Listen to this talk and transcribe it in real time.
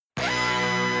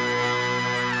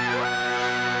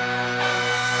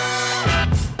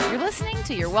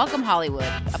to You're Welcome Hollywood,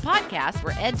 a podcast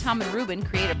where Ed, Tom, and Ruben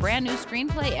create a brand new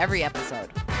screenplay every episode.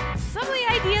 Some of the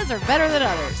ideas are better than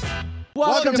others.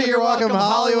 Welcome to You're Welcome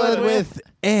Hollywood with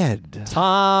Ed,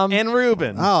 Tom, and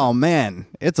Ruben. Oh man,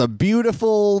 it's a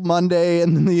beautiful Monday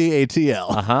in the ATL.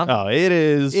 Oh, it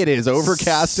is. It is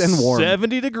overcast and warm.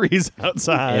 70 degrees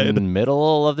outside. in the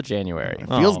middle of the January.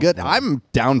 Feels good. I'm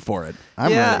down for it.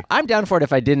 I'm ready. I'm down for it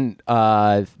if I didn't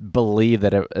believe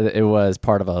that it was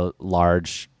part of a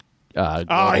large.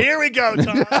 Here we go,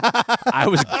 Tom. I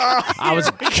was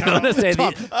gonna say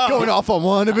Going off on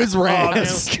one of his Oh, man,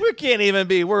 rants. we can't even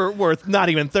be. We're worth not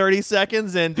even 30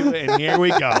 seconds into it, and here we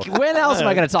go. when else am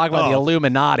I going to talk about the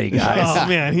Illuminati, guys? Oh,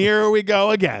 man, here we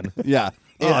go again. Yeah.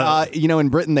 In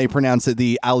Britain, they pronounce it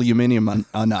the aluminium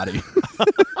nutty.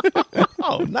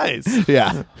 Oh, nice.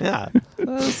 Yeah. Yeah.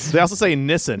 They also say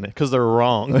Nissan because they're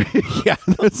wrong Yeah.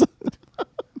 That's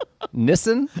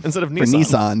Nissan? instead of for Nissan.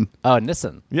 Nissan. Oh,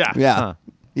 Nissan. Yeah. Yeah. Huh.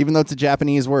 Even though it's a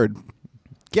Japanese word.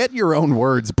 Get your own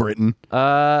words, Britain.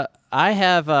 I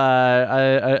have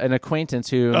an acquaintance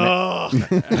who From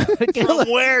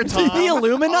where, Tom? the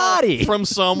Illuminati. From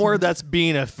somewhere that's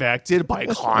being affected by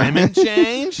climate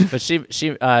change? But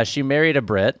she married a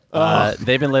Brit.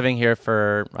 They've been living here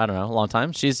for I don't know a long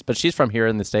time. She's from here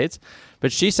in the States,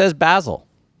 but she says Basil.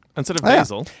 Instead of yeah.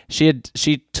 basil.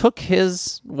 She took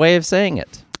his way of saying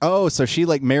it. Oh, so she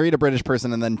married a British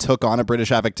person and then took on a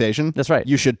British affectation? That's right.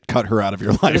 You should cut her out of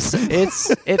your life.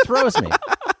 It throws me.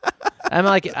 I'm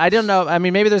like, I don't know. I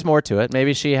mean, maybe there's more to it.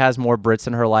 Maybe she has more Brits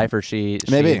in her life, or she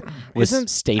Maybe. was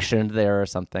stationed there or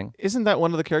something. Isn't that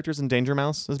one of the characters in Danger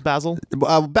Mouse? Is Basil?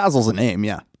 Basil's a name,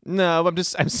 yeah. No, I'm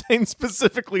saying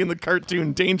specifically in the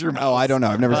cartoon Danger Mouse. Oh, I don't know.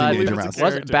 I've never seen Danger it's a Mouse.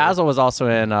 character. Basil was also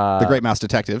in The Great Mouse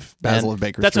Detective, Basil and of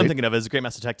Baker That's what I'm Street. thinking of as Great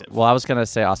Mouse Detective. Well, I was gonna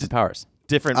say Austin Powers.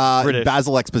 Different British.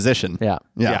 Basil Exposition. Yeah.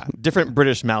 Yeah. Different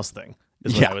British mouse thing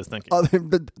is what I was thinking.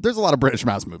 But there's a lot of British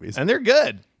mouse movies. And they're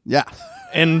good. Yeah.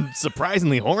 And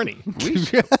surprisingly horny. We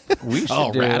should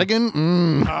Oh, do. Radigan?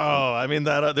 Mm. Oh, I mean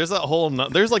that. There's that whole.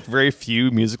 There's like very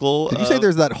few musical. Did you say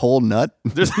there's that whole nut?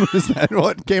 There's Is that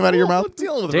what came out of your mouth? I'm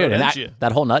dealing with Dude, it, and aren't you?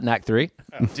 that whole nut in Act 3.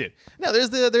 Oh, dude. No, there's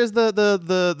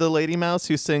the lady mouse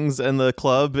who sings in the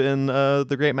club in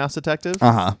The Great Mouse Detective.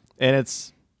 Uh-huh. And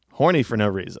it's horny for no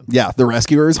reason. Yeah, the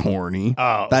rescuer is horny.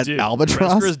 Oh, that dude.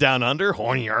 albatross? Rescuers Down Under,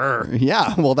 hornier.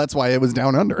 Yeah, well, that's why it was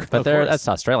down under. But course. that's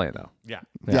Australian though. Yeah.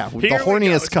 Yeah, the Here we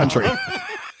horniest go, Tom. country.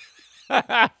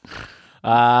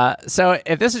 So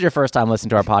if this is your first time listening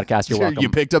to our podcast, you're welcome. You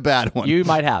picked a bad one. You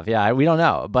might have, yeah. We don't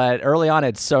know, but early on,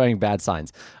 it's showing bad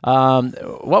signs.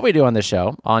 What we do on this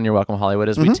show, on Your Welcome Hollywood,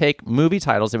 is we take movie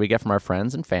titles that we get from our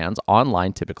friends and fans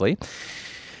online, typically,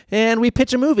 and we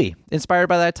pitch a movie inspired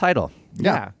by that title.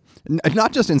 yeah.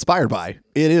 Not just inspired by,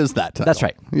 it is that title. That's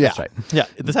right. Yeah. That's right. Yeah.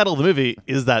 The title of the movie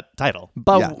is that title.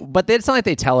 But Yeah. it's not like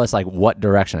they tell us like what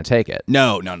direction to take it.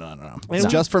 No. It's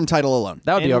just from title alone.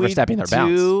 That would be And overstepping their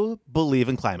bounds. We do believe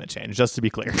in climate change, just to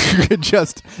be clear.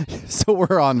 Just so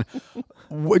we're on,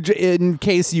 in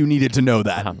case you needed to know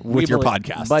that We with your believe-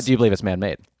 podcast. But do you believe it's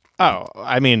man-made? Oh,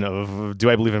 I mean, do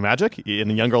I believe in magic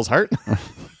in a young girl's heart?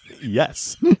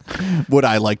 Yes. Would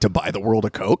I like to buy the world a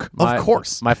Coke? Of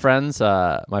course. My friend's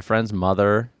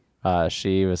mother,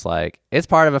 she was like, "It's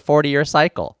part of a 40-year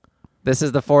cycle. This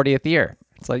is the 40th year."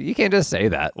 It's like you can't just say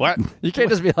that. What? You can't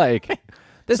just be like,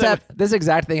 this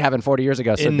exact thing happened 40 years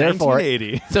ago. So In therefore,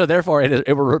 1980.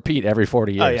 it will repeat every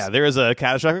 40 years. Oh, yeah. There was a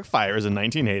catastrophic fires in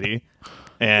 1980.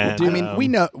 And Do you mean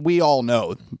we all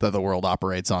know that the world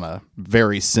operates on a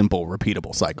very simple,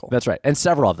 repeatable cycle? That's right, and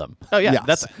several of them. Oh, yeah.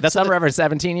 Yes. That's Some are every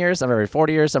 17 years, some are every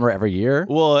 40 years, some are every year.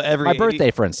 Well, every My 80 birthday,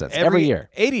 for instance, every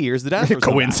year. 80 years, the dinosaurs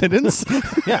come back. Coincidence?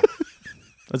 Yeah.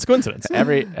 That's a coincidence.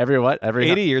 Every what? Every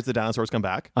 80 years, the dinosaurs come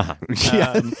back.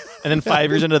 Yeah. And then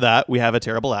 5 years into that, we have a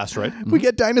terrible asteroid. We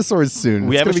get dinosaurs soon.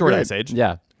 We It's have a gonna be short great. ice age.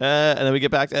 Yeah. And then we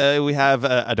get back. We have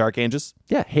a dark ages.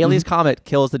 Yeah, Halley's Comet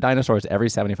kills the dinosaurs every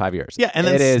 75 years. Yeah, and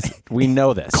then it is. We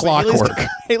know this. Clockwork.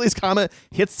 Halley's Comet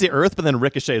hits the Earth, but then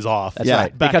ricochets off. That's Yeah.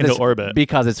 right. Back because into it's, orbit.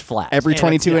 because it's flat. Every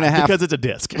 22 and a half Because it's a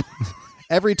disc.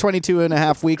 every 22 and a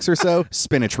half weeks or so,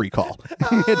 spinach recall.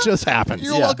 It just happens.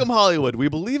 You're welcome, Hollywood. We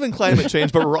believe in climate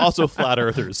change, but we're also flat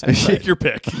earthers. Take your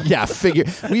pick. Yeah,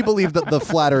 we believe that the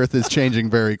flat earth is changing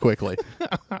very quickly.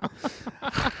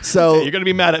 So, You're going to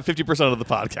be mad at 50% of the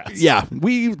podcast. yeah,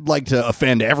 we like to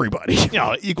offend everybody. You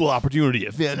know, equal opportunity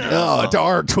offender. Oh,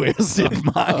 dark twisted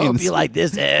minds. like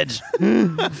this edge.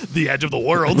 The edge of the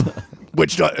world.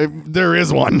 Which there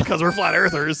is one. Because we're flat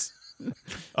earthers.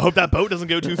 I hope that boat doesn't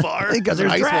go too far. Because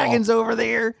there's dragons over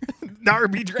there.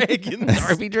 Narby dragons.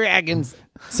 RP dragons.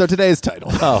 So today's title.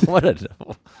 Oh,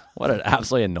 what What an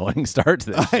absolutely annoying start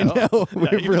to this show. I know.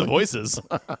 Yeah, even the voices.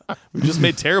 We just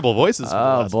made terrible voices. For the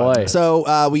Oh, last 5 boy. minutes.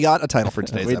 So we got a title for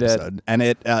today's We did. episode, and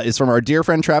it is from our dear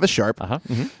friend Travis Sharp.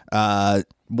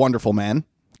 Wonderful man,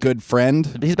 good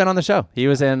friend. He's been on the show. He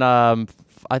was in, I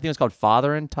think it was called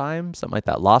Father in Time, something like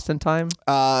that. Lost in Time?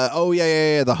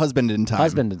 The husband in time.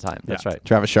 Husband in Time. That's right.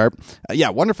 Travis Sharp.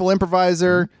 Wonderful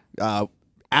improviser,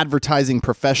 advertising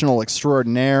professional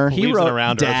extraordinaire. He Leaves it wrote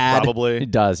around Dad. Earth, probably. He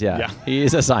does, yeah. Yeah.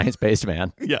 He's a science-based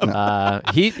man. Yeah.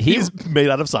 He's made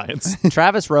out of science.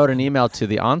 Travis wrote an email to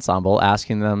the ensemble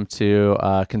asking them to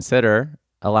consider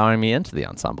allowing me into the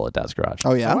ensemble at Dad's Garage.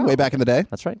 Oh yeah, way back in the day,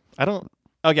 That's right. I don't.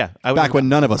 Oh yeah. I back when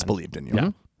none of us believed in you. Yeah.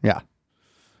 Yeah.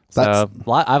 That's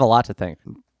So I have a lot to thank.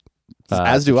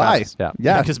 as do Travis. I. Yeah.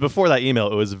 Yeah. Because before that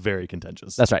email, it was very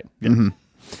contentious. That's right.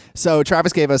 So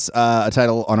Travis gave us a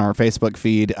title on our Facebook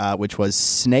feed, which was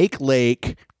Snake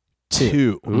Lake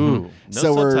 2. Ooh. No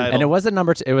So we're- subtitle. And it was the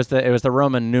number two. It was the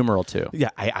Roman numeral 2. Yeah.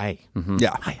 I.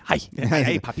 Yeah. Hi,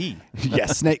 papi. Yeah,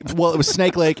 Snake. Well, it was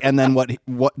Snake Lake, and then what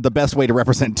the best way to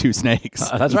represent two snakes?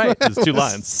 That's right. There's 2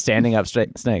 lines. Standing up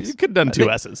straight snakes. You could have done 2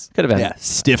 S's. Could have been. Yeah,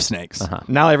 stiff snakes.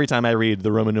 Now every time I read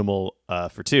the Roman numeral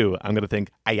for 2, I'm going to think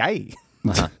aye.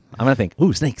 I'm gonna think.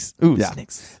 Ooh, snakes. Ooh, Yeah.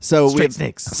 snakes. So we Straight have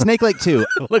snakes. Snake Lake 2.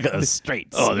 Look at those straight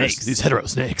Oh, there's snakes. these hetero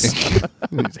snakes.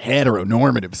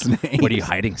 Heteronormative snakes. What are you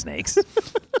hiding, snakes?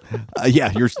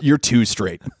 Yeah, you're too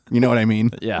straight. You know what I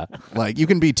mean? Yeah. Like you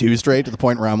can be too straight to the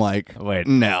point where I'm like, Wait.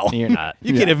 no. You're not.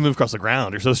 You can't even move across the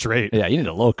ground. You're so straight. Yeah, you need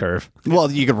a low curve.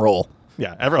 Well, you can roll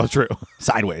Yeah, everyone's true.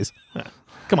 sideways.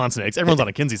 Come on, snakes. Everyone's on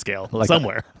a Kinsey scale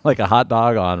somewhere. Like a hot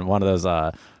dog on one of those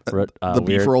The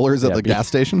beef rollers at the gas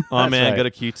station. Oh man, right. go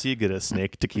to QT, get a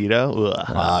snake taquito. Ugh.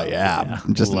 Oh yeah,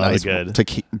 just a Love a nice good.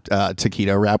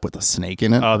 taquito wrap with a snake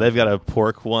in it. Oh, they've got a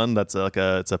pork one that's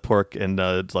it's a pork and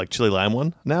like chili lime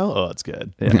one now. Oh, it's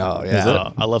good. Oh yeah,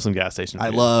 Oh, I love some gas station. I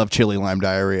food. love chili lime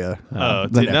diarrhea. Oh,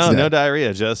 the dude, next no day.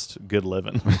 diarrhea, just good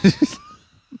living.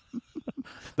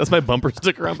 That's my bumper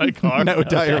sticker on my car. No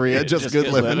diarrhea, just good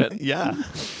living. Yeah.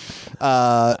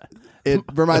 It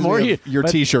reminds more me of you- your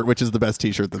but- T-shirt, which is the best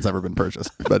T-shirt that's ever been purchased.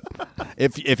 But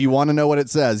if you want to know what it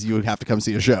says, you have to come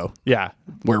see a show Yeah.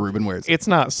 where Ruben wears it. It's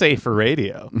not safe for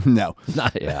radio. No.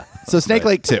 Not, yeah. So Snake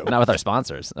Lake 2. Not with our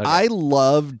sponsors. Okay. I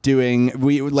love doing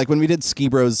when we did Ski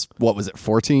Bros. What was it?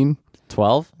 14.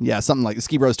 12? Yeah, something like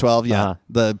Ski Bros 12. Yeah, Uh-huh.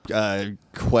 the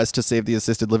quest to save the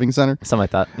assisted living center. Something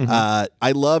like that.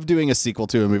 I love doing a sequel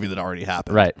to a movie that already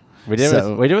happened. Right. We did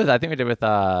So- I think we did with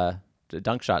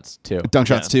Dunk Shots too. Dunk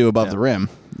Shots 2 above the rim.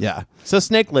 Yeah. So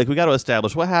Snake Lake, we got to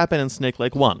establish what happened in Snake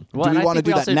Lake 1. Well, do and we I want to think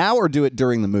we do that also- now or do it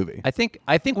during the movie? I think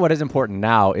what is important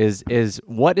now is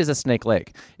what is a Snake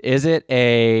Lake? Is it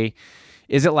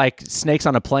like snakes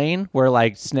on a plane where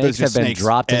like snakes There's have just been snakes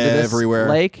dropped into this everywhere.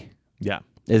 lake? Yeah.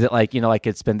 Is it like, like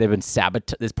they've been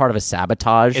it's part of a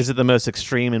sabotage? Is it the most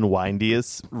extreme and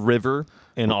windiest river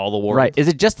in all the world? right? Is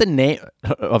it just the name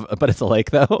but it's a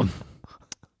lake though?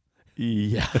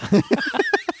 Yeah.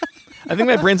 I think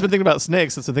my brain's been thinking about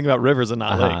snakes since I'm thinking about rivers and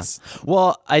not lakes.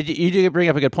 Well, you do bring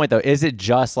up a good point though. Is it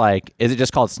just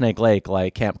called Snake Lake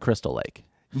like Camp Crystal Lake?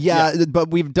 Yeah,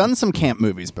 but we've done some camp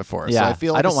movies before, so Yeah, I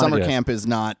feel I like don't a wanna summer do it. camp is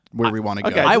not where we want to go.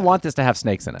 okay, I want this to have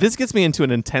snakes in it. This gets me into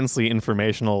an intensely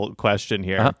informational question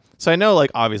here. Uh-huh. So I know, like,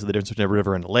 obviously the difference between a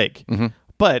river and a lake,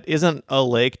 but isn't a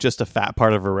lake just a fat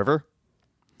part of a river?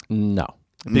 No.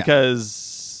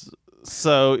 Because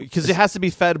it has to be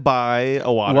fed by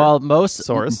a water Well, most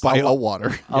source, By a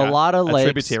water. a lot of a lakes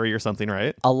tributary or something,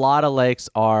 right? a lot of lakes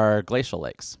are glacial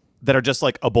lakes. That are just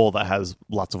like a bowl that has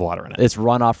lots of water in it. It's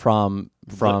runoff from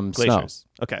snow. glaciers.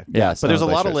 Okay, Yeah, but there's a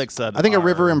snow lot of glaciers. lakes that I think a are-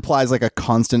 river implies like a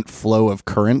constant flow of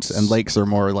current, and lakes are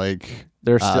more like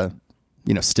They're still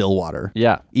still water.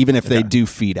 yeah. Even if they do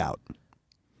feed out.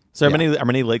 So are Yeah.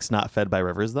 many lakes not fed by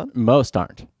rivers then? Most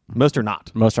aren't. Most are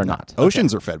not. Most are not.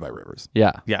 Oceans are fed by rivers.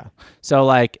 Yeah. Yeah. So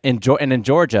like in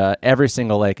Georgia, every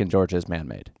single lake in Georgia is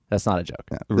man-made. That's not a joke.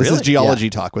 This is Really? geology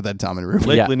talk with Ed, Tom, and Ruben.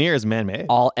 Lake Yeah. Lanier is man-made.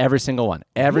 Every single one.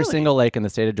 Every Really? single lake in the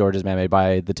state of Georgia is man-made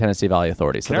by the Tennessee Valley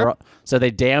Authority. So, Can our- so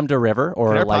they dammed a river or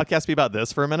Can our like podcast be about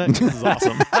this for a minute? This is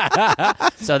awesome.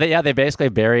 so they basically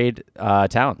buried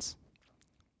towns.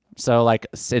 So like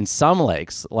in some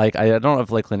lakes, like I don't know if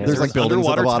Lake Lanier. There's like buildings at the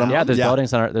underwater bottom. town? yeah,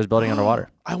 there's building underwater.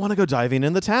 I want to go diving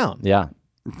in the town. Yeah.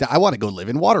 I want to go live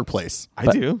in Water Place. I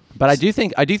do. But I do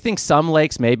think some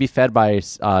lakes may be fed by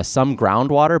some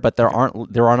groundwater, but there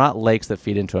are not lakes that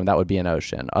feed into them. That would be an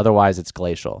ocean. Otherwise, it's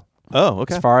glacial. Oh,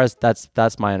 okay. As far as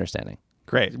that's my understanding.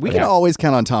 Great. We can always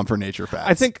count on Tom for nature facts.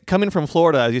 I think coming from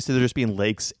Florida, as you said, there's just being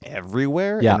lakes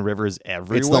everywhere Yeah. and rivers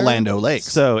everywhere. it's the Lando Lakes.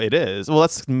 So it is. Well,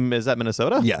 is that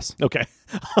Minnesota? Yes. Okay.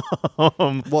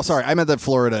 Well, sorry, I meant that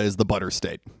Florida is the butter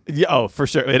state. Yeah, oh, for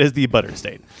sure. It is the butter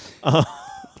state.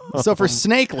 So for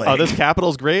Snake Lake, Oh, this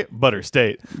capital's great. Butter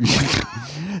state.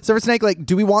 so for Snake Lake,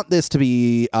 do we want this to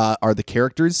be? Are the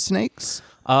characters snakes?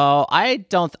 Oh, I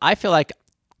don't. I feel like.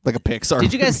 Like a Pixar?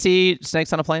 Did you guys see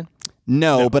Snakes on a Plane?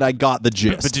 No, but I got the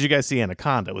gist. But did you guys see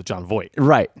Anaconda with John Voight?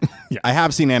 Right. I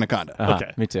have seen Anaconda.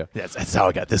 Okay. Me too. That's how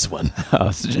I got this one.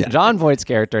 John Voight's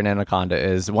character in Anaconda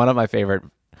is one of my favorite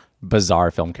bizarre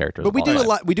film characters. But we of all do a time.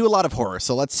 lot. We do a lot of horror,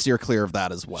 so let's steer clear of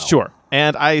that as well. Sure.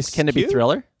 And Can it be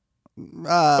Thriller?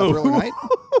 Thriller Night.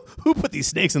 Who put these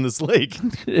snakes in this lake?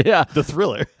 Yeah. The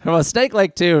Thriller. Well, Snake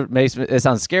Lake 2 it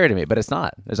sounds scary to me, but it's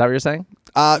not. Is that what you're saying?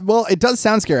 Well, it does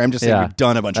sound scary. I'm just saying we've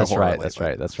done a bunch of That's horror. right.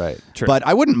 lately. That's right. True. But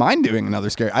I wouldn't mind doing another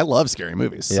scary. I love scary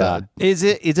movies. Yeah.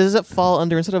 So Does it fall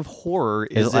under, instead of horror,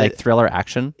 Is it like thriller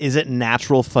action? is it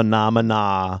natural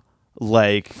phenomena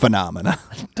like phenomena.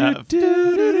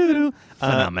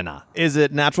 Phenomena. Is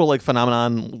it natural like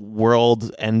phenomenon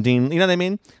world ending? You know what I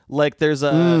mean? Like there's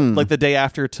a like the day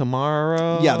after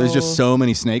tomorrow. Yeah, there's just so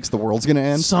many snakes. The world's gonna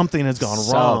end. something has gone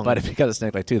So, wrong. but because of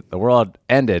Snake Lake 2, the world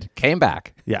ended, came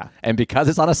back. Yeah. And because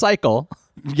it's on a cycle,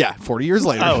 Yeah, 40 years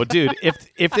later. Oh, dude!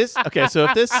 If this so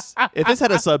if this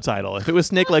had a subtitle, if it was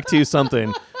Snake Lake 2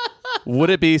 something, would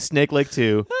it be Snake Lake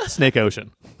 2 Snake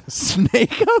Ocean?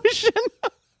 Snake Ocean.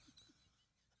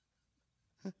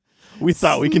 We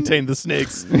thought we contained the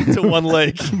snakes to one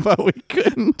lake, But we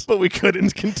couldn't. but we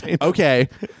couldn't contain them. Okay,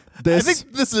 I this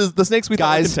think this is the snakes we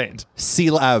thought we guys contained.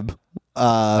 Sea Lab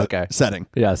Okay. setting,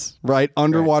 yes. right?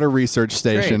 Underwater research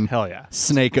station. Hell yeah.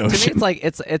 Snake To me, Ocean. it's like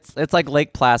it's like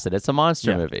Lake Placid. It's a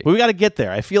monster movie. But we got to get there.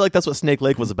 I feel like that's what Snake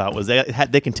Lake was about. Was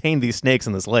they contained these snakes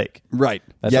in this lake, Right.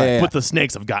 That's yeah, right. yeah, yeah. but the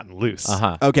snakes have gotten loose.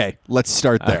 Uh-huh. Okay, let's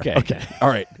start there. Okay. All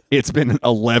right. It's been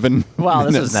 11 Well,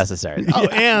 this minutes. is necessary. Oh,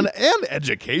 and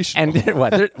education. And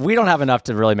what? We don't have enough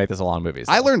to really make this a long movie.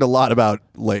 so. I learned a lot about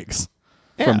lakes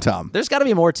from Tom. There's got to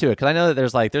be more to it because I know that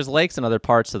there's lakes in other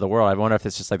parts of the world. I wonder if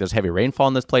it's just like there's heavy rainfall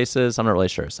in those places. I'm not really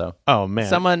sure. So, Oh man.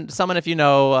 someone, if you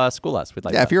know, school us. We'd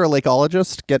like. Yeah, that. if you're a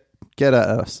lakeologist, get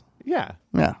us. Yeah.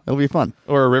 Yeah, it'll be fun.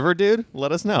 Or a river dude,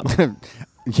 let us know.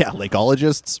 Yeah,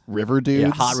 lakeologists, river dudes.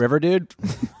 Yeah, hot river dude.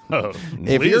 Oh,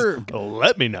 If please you're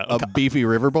let me know. a beefy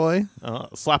river boy,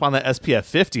 Slap on that SPF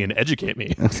 50 and educate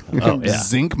me. Oh yeah.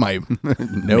 zinc my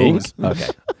nose. Okay.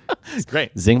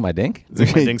 Great. Zing my dink. My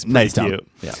thing's pretty Nice, Tom. cute.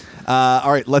 Yeah.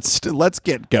 All right, let's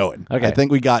get going. Okay. I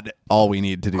think we got all we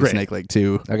need to do Great. Snake Lake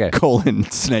 2, Okay.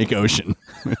 Snake Ocean.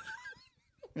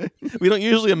 We don't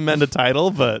usually amend a title,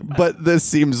 but But this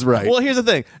seems right. well, here's the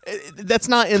thing. That's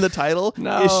not in the title.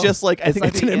 No. It's just like I think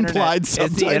like it's the an internet. implied It's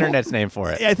subtitle. the internet's name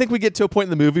for it. I think we get to a point in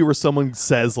the movie where someone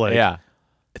says like, Yeah.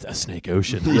 it's a Snake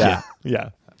Ocean. Yeah.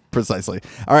 Yeah. Precisely.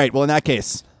 All right, well, in that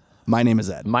case, my name is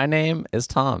Ed. My name is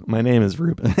Tom. My name is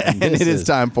Ruben. And it is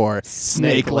time for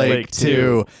Snake Lake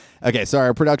 2. Okay, so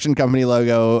our production company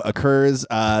logo occurs.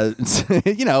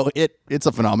 It's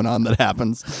a phenomenon that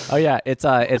happens. Oh yeah, it's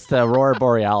the Aurora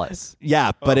Borealis.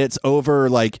 Yeah, but it's over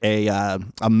like a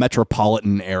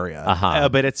metropolitan area.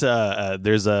 But it's to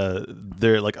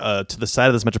the side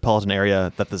of this metropolitan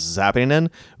area that this is happening in,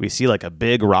 we see like a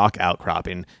big rock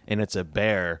outcropping, and it's a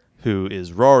bear who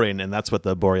is roaring, and that's what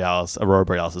the Aurora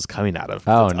Borealis is coming out of.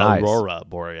 Oh, It's nice. Aurora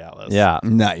Borealis. Yeah.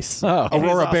 Nice. Oh.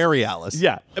 Aurora awesome. Borealis.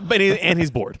 Yeah, but he's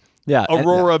bored. Yeah.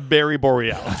 Aurora Berry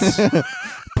Borealis.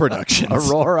 Productions.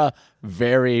 Aurora,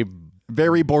 very.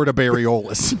 Very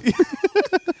Bordaberriolis.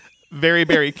 Very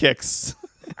berry kicks.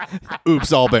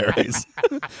 Oops, all berries.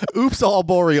 Oops, all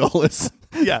Borealis.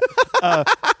 Yeah.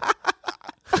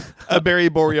 A Berry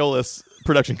Borealis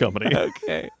production company.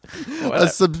 Okay. A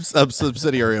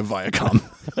subsidiary of Viacom.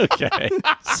 Okay.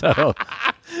 So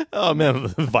Oh man,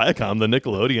 Viacom, the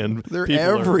Nickelodeon. They're people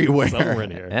are everywhere. somewhere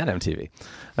in here. and MTV.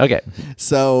 Okay.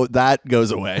 So that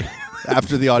goes away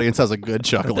after the audience has a good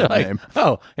chuckle at the Like, name.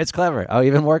 oh, it's clever. Oh,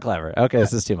 even more clever. Okay,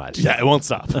 this is too much. Yeah, it won't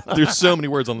stop. There's so many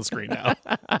words on the screen now.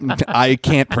 I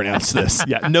can't pronounce this.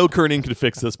 Yeah, no kerning could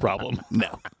fix this problem.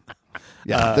 No.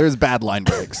 Yeah, there's bad line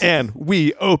breaks. And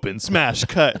we open, smash,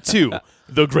 cut to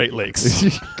the Great Lakes.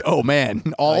 Oh, man.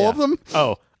 All of them?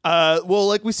 Oh, well,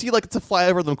 like we see, like it's a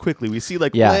flyover them quickly. We see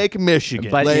like Yeah. Lake Michigan.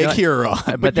 But- Lake you know- Huron.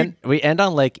 But then we end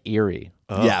on Lake Erie.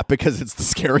 Yeah, because it's the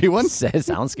scary one. It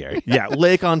sounds scary. yeah,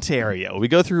 Lake Ontario. We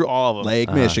go through all of them. Lake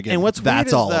Michigan. And what's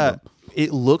That's weird all is of that them.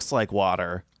 it looks like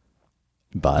water,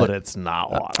 but it's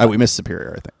not water. Oh, we missed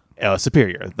Superior, I think.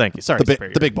 Superior. Thank you. Sorry, The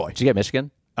Superior. big boy. Did you get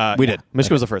Michigan? We did.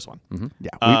 Michigan was the first one.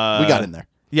 Yeah, we got in there.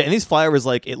 Yeah, and these flyovers,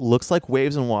 like, it looks like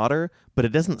waves in water, but it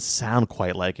doesn't sound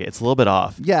quite like it. It's a little bit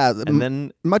off. Yeah, and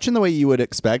then much in the way you would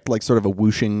expect, like sort of a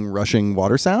whooshing, rushing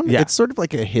water sound. Yeah. It's sort of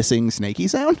like a hissing, snaky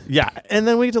sound. yeah, and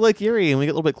then we get to Lake Erie and we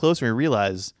get a little bit closer and we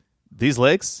realize these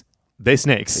lakes, they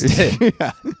snakes.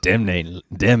 Dem main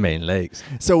lakes.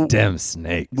 So Dem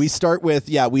snakes. we start with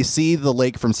we see the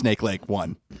lake from Snake Lake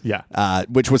 1. Yeah.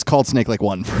 Which was called Snake Lake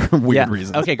 1 for weird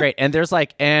reasons. Okay, great. And there's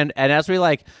like and as we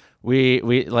like we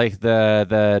like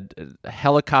the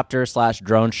helicopter /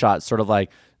 drone shot sort of like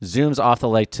zooms off the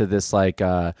lake to this like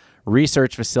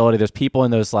research facility. There's people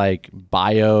in those like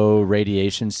bio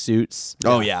radiation suits.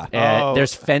 Oh, yeah. And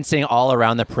there's fencing all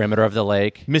around the perimeter of the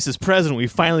lake. Mrs. President, we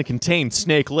finally contained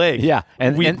Snake Lake. Yeah,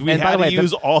 and we by had the way, to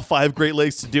use all 5 Great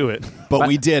Lakes to do it. But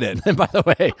we did it. And by the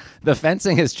way, the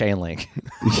fencing is chain link.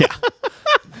 Yeah.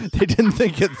 They didn't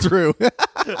think it through.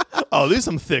 Oh, these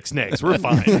some thick snakes. We're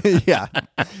fine. Yeah.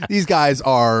 These guys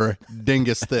are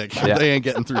dingus thick. Yeah. They ain't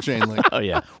getting through chain link. Oh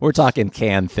yeah, we're talking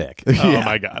can thick. Oh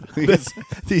my God.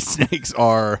 These snakes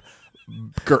are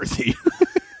girthy.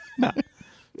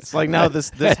 It's like, no,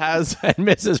 this has. And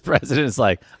Mrs. President is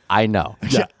like, I know.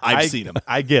 Yeah, I've seen them.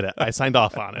 I get it. I signed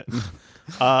off on it.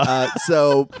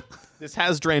 So This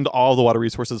has drained all the water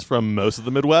resources from most of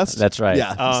the Midwest. That's right.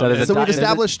 Yeah. So, there's So a we've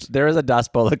established- there is a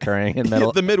dust bowl occurring in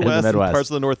middle the Midwest, in the Midwest. and parts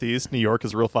of the Northeast. New York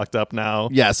is real fucked up now.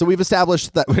 yeah, so we've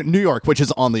established that New York, which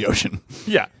is on the ocean.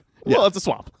 Yeah. Well, it's a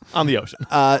swamp on the ocean.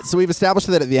 So we've established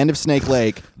that at the end of Snake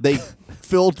Lake, they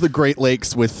filled the Great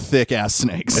Lakes with thick ass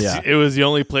snakes. Yeah. It was the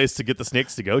only place to get the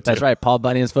snakes to go to. That's right. Paul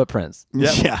Bunyan's footprints.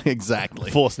 Yep. Yeah,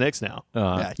 exactly. Full of snakes now.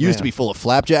 Yeah, used to be full of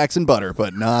flapjacks and butter,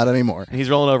 but not anymore. And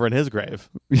he's rolling over in his grave.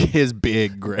 His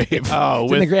big grave. Oh,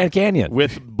 It's in the Grand Canyon.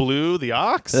 with Blue the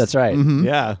ox? That's right.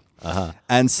 Yeah.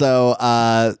 And so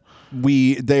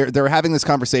they're having this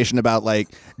conversation about like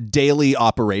daily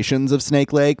operations of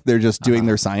Snake Lake. They're just doing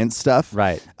their science stuff.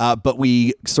 Right. But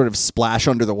we sort of splash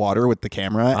under the water with the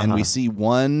camera and we see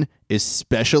one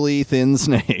especially thin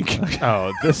snake.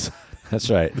 Oh, this That's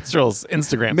right. girl's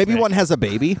Instagram. Maybe snake. one has a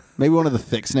baby. Maybe one of the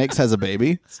thick snakes has a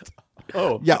baby.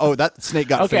 Oh. Yeah. Oh, that snake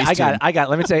got Okay, I got it.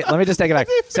 Let me just take it back.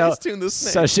 So Facetune the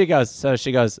snake.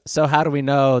 she goes, so how do we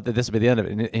know that this will be the end of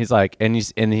it? And he's like, and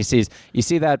he sees, you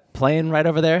see that plane right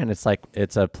over there? And it's like,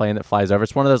 it's a plane that flies over.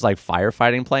 It's one of those like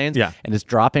firefighting planes. Yeah. And it's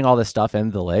dropping all this stuff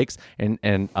into the lakes and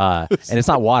it's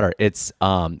not water. It's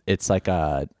like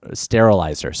a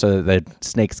sterilizer so that the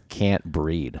snakes can't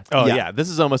breed. Oh, Yeah. yeah. This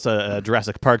is almost a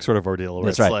Jurassic Park sort of ordeal where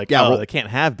That's it's right. like, Yeah, oh, well- they can't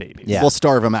have babies. Yeah. We'll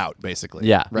starve them out, basically.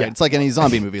 Yeah. Right. Yeah. It's like any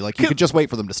zombie movie. Like you could just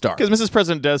wait for them to starve. Because Mrs.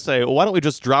 President does say, well, why don't we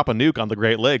just drop a nuke on the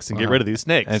Great Lakes and get rid of these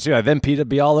snakes? And she's like, then PETA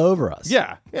be all over us.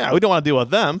 Yeah, we don't want to deal with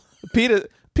them.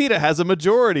 PETA has a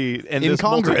majority in this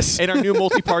Congress. in our new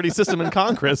multi-party system in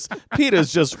Congress.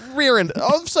 PETA's just rearing,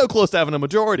 so close to having a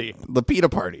majority. The PETA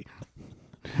party,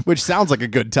 which sounds like a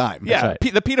good time. Yeah, right.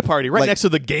 the PETA party right Like, next to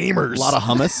the gamers. A lot of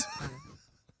hummus.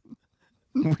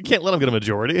 We can't let them get a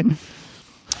majority.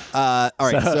 All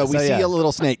right, so we so, see yeah. a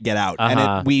little snake get out, Uh-huh.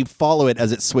 and we follow it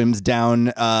as it swims down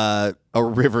a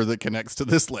river that connects to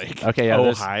this lake. Okay, yeah.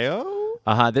 there's- Ohio?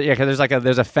 Yeah, because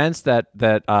there's a fence that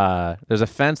there's a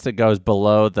fence that goes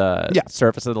below the Yeah.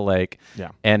 surface of the lake. Yeah.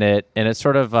 and it's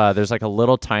sort of there's like a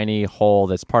little tiny hole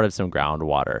that's part of some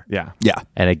groundwater. Yeah. Yeah,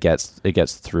 and it gets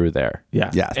through there.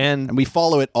 Yeah. yeah, And we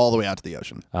follow it all the way out to the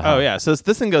ocean. oh, yeah. So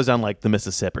this thing goes down like the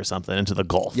Mississippi or something into the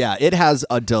Gulf. Yeah, it has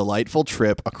a delightful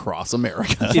trip across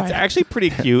America. It's actually pretty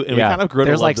cute, and we kind of grew to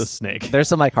There's love like this snake. There's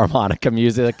some like harmonica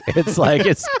music. It's like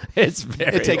it's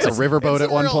very. It takes a riverboat at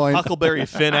one Real point Huckleberry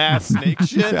Finn ass snake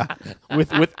shit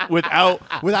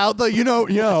without without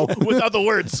the without the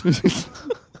words.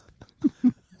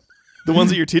 The ones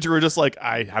that your teacher were just like,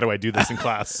 how do I do this in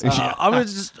class? I'm gonna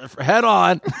just head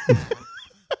on.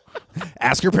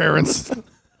 Ask your parents.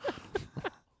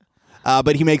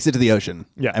 But he makes it to the ocean.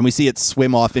 Yeah. And we see it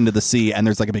swim off into the sea, and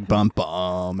there's like a big bump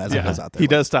as it goes out there. He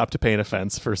does stop to paint a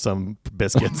fence for some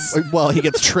biscuits. Well, he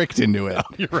gets tricked into it.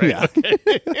 You're right.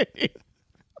 Yeah.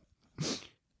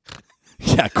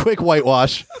 Yeah, quick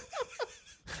whitewash.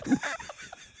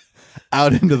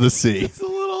 Out into the sea. It's a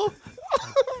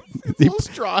little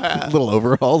straw hat. Little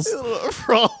overalls. Little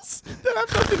frogs that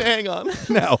have nothing to hang on.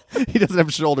 No, he doesn't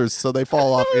have shoulders, so they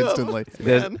fall off instantly.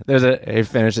 He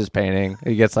finishes painting.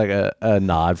 He gets like a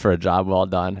nod for a job well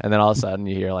done, and then all of a sudden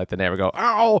you hear like the neighbor go,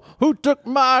 "Ow! Who took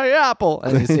my apple?"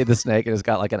 And you see the snake, and it's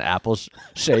got like an apple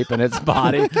shape in its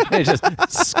body, and it just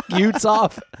scoots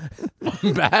off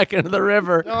back into the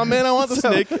river. Oh man, I want the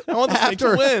snake. I want the snake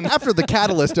to win. After the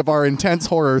catalyst of our intense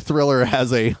horror thriller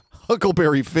has a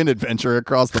Huckleberry Finn adventure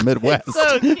across the Midwest.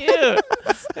 So cute.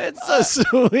 It's so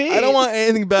sweet. I don't want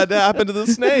anything bad to happen to the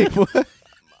snake.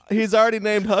 He's already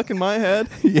named Huck in my head.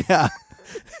 Yeah.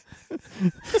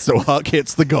 So Huck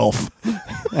hits the Gulf,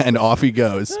 and off he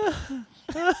goes.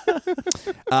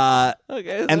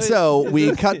 Okay, And so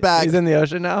we cut back. He's in the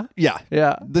ocean now. Yeah.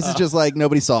 Yeah. This is just like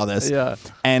nobody saw this. Yeah.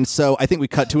 And so I think we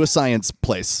cut to a science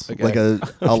place, Okay. like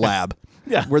a lab.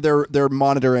 Yeah. Where they're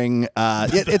monitoring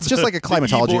it's just like a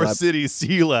climatology Ybor lab. City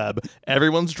Sea Lab.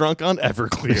 Everyone's drunk on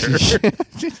Everclear.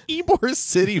 Ybor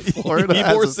City, Florida.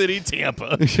 Ybor has a- City,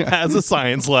 Tampa has a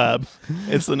science lab.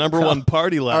 It's the number one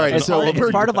party lab. All right, in so all It's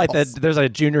of part of like Girls. there's a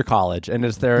junior college, and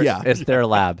it's their Yeah.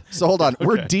 lab. So hold on.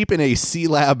 We're deep in a sea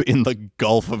lab in the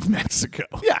Gulf of Mexico.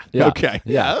 Yeah. Yeah. Okay.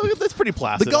 Yeah. That's pretty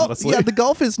placid, The Gulf, honestly. yeah, the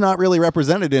Gulf is not really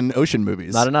represented in ocean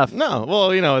movies. Not enough. No,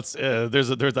 well, it's there's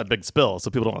that big spill, so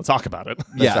people don't want to talk about it.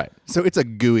 Yeah. right. So it's a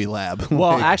gooey lab.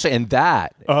 Well, actually, and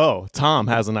that Oh, Tom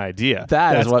has an idea.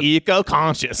 That is That's what-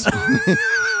 eco-conscious.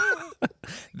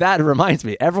 that reminds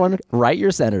me. Everyone, write your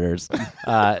senators.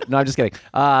 No, I'm just kidding.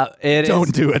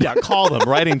 Don't do it. Yeah, call them.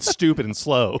 Writing stupid and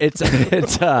slow. It's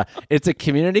a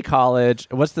community college.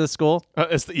 What's the school?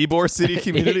 It's the Ybor City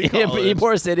Community College,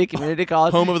 Ybor City Community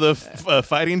College. home of the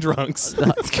fighting drunks.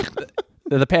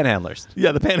 The panhandlers.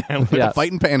 Yeah, the Panhandle. Yeah.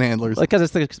 Fighting panhandlers. Because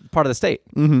it's the part of the state.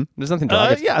 Mm-hmm. There's nothing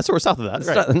derogatory. Yeah, so we're south of that.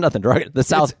 There's nothing derogatory. The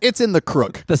south, it's in the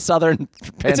crook. the southern.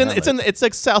 It's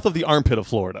like south of the armpit of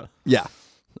Florida. Yeah.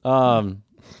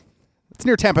 It's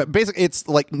near Tampa. Basically, it's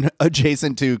like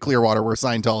adjacent to Clearwater, where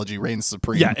Scientology reigns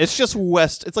supreme. Yeah, it's just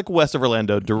west. It's like west of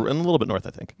Orlando and a little bit north,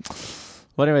 I think.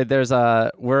 Well, anyway,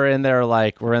 we're in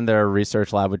their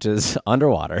research lab, which is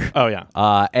underwater. Oh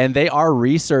yeah. And they are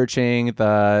researching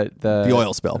the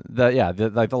oil spill.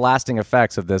 The lasting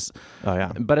effects of this. Oh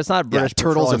yeah. But it's not Yeah, British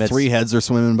turtles Petroleum. with three heads are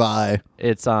swimming by.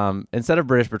 It's instead of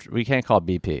we can't call it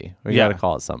BP. We Yeah. got to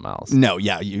call it something else. No,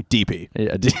 yeah, you DP.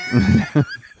 Yeah,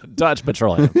 Dutch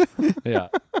Petroleum. Yeah.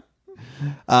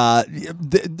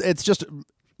 It's just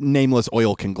nameless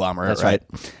oil conglomerate, That's right?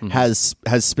 right. Mm-hmm.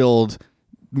 Has spilled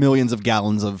millions of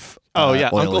gallons of Oh yeah.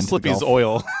 oil Uncle into the Slippy's Gulf.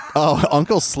 oil. Oh,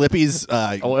 Uncle Slippy's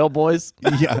Oil boys.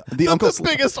 yeah, the Uncle the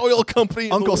biggest oil company.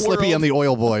 in Uncle the Slippy world. and the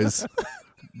Oil Boys.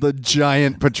 The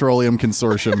giant petroleum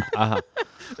consortium.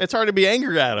 It's hard to be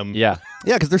angry at them. Yeah.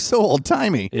 Yeah, because they're so old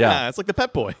timey. Yeah. It's like the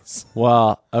Pet Boys.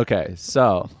 Well, okay.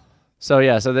 So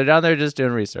they're down there just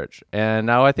doing research, and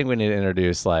now I think we need to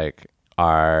introduce like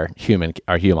our human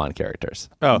characters.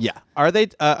 Oh Yeah. Are they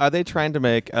trying to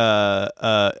make a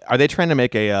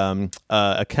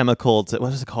chemical to,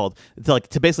 what is it called?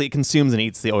 To basically it consumes and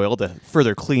eats the oil to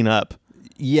further clean up.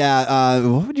 Yeah,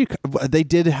 what would you? They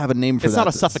did have a name for It's that.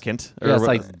 not a suffocant. Yeah, it's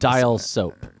like dial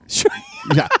soap.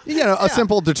 Yeah, a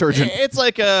simple detergent. It's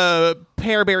like a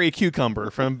pearberry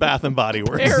cucumber from Bath and Body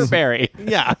Works. Airberry.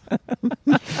 Yeah.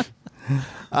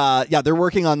 Yeah, they're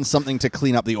working on something to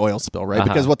clean up the oil spill, right?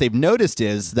 Because what they've noticed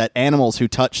is that animals who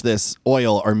touch this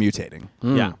oil are mutating.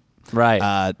 Yeah.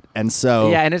 Right. And so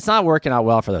Yeah, and it's not working out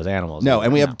well for those animals. no,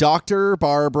 and we have Dr.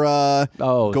 Barbara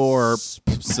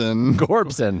Gorpson.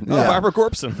 Gorbson. Oh, Barbara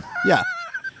Gorpson. Yeah.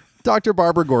 Dr.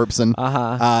 Barbara Gorpson.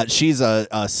 She's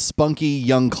a spunky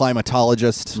young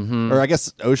climatologist, or I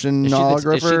guess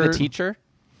oceanographer. Is she the teacher?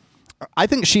 I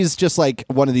think she's just like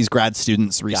one of these grad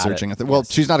students researching. Well,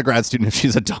 she's not a grad student if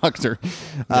she's a doctor.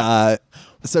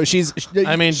 So she's.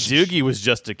 I mean, Doogie was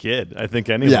just a kid. I think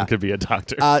anyone could be a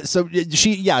doctor. So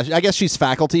I guess she's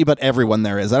faculty, but everyone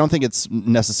there is. I don't think it's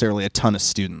necessarily a ton of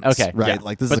students. Okay. right? Yeah.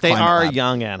 Like this but is a they climate are lab.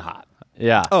 young and hot.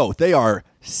 Yeah. Oh, they are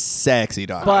sexy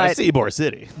doctors. But- It's Ybor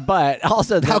City. But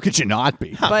also, How could you not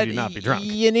be? but could you not be drunk?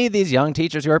 you need these young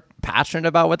teachers who are passionate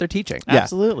about what they're teaching. Yeah.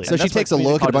 Absolutely. So And she that's why takes a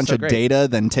community look at a college is bunch so of great. data,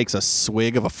 then takes a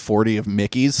swig of a 40 of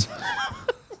Mickey's,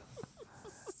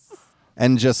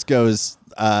 and just goes,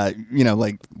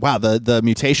 like, wow, the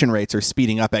mutation rates are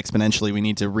speeding up exponentially. We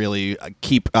need to really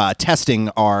keep testing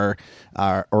our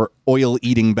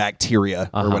oil-eating bacteria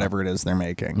or whatever it is they're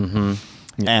making.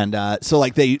 Mm-hmm. And so,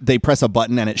 like, they press a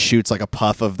button and it shoots like a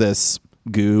puff of this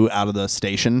goo out of the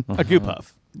station. A goo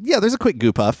puff. Yeah, there's a quick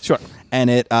goo puff. Sure. And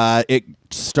it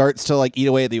starts to like eat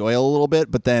away at the oil a little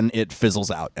bit, but then it fizzles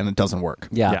out and it doesn't work.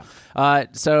 Yeah.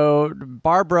 So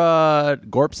Barbara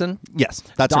Gorpson, Yes,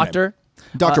 that's her doctor. name.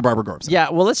 Dr. Barbara Gorpson. Yeah.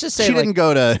 Well, let's just say She like, didn't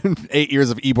go to 8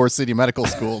 years of Ybor City Medical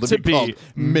School to be called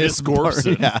Miss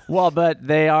Gorpson. Yeah. Well, but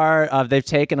they are. They've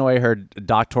taken away her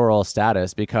doctoral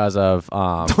status because of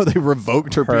They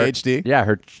revoked her PhD.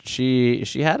 Yeah,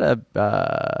 she had a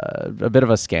bit of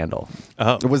a scandal.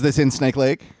 Was this in Snake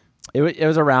Lake? It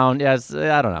was around. Yes,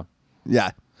 I don't know.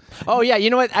 Yeah. Oh yeah, you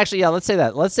know what? Actually, yeah. Let's say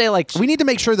that. Let's say like We need to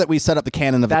make sure that we set up the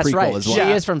canon of the that's prequel right. as well. She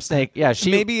is from Snake. Yeah,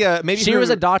 she Maybe she her- was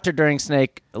a doctor during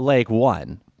Snake Lake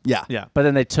 1. Yeah. Yeah. But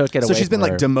then they took it away. So she's been from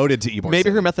like her. demoted to Ybor Maybe City.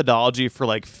 her methodology for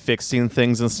like fixing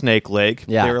things in Snake Lake.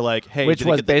 Yeah. They were like, hey, which did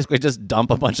it was get the- basically just dump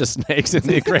a bunch of snakes in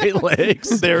the Great Lakes.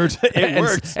 it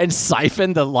worked. And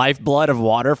siphon the lifeblood of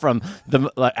water from the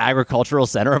agricultural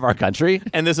center of our country.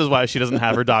 And this is why she doesn't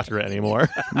have her doctorate anymore.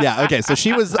 Yeah. Okay. So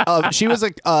she was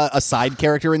a side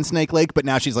character in Snake Lake, but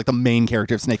now she's like the main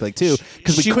character of Snake Lake too,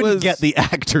 because we She couldn't was- get the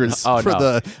actors for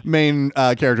the main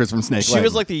characters from Snake She Lake.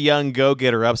 was like the young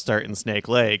go-getter upstart in Snake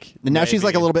Lake. and now she's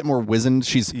like a maybe. little bit more wizened.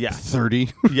 She's Yeah. 30.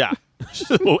 Yeah.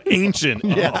 ancient.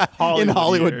 Yeah, in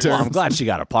Hollywood years. terms. Well, I'm glad she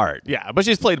got a part. Yeah, but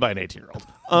she's played by an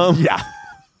 18-year-old. Yeah.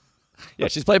 Yeah,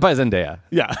 she's played by Zendaya.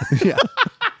 Yeah. Yeah.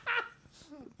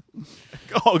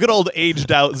 Oh, good old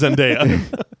aged out Zendaya.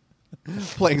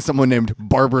 Playing someone named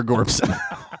Barbara Gorbson.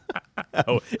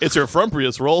 Oh, it's her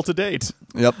frumpiest role to date.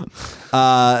 Yep.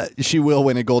 She will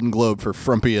win a Golden Globe for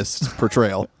frumpiest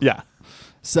portrayal. Yeah.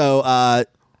 So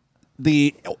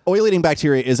the oil-eating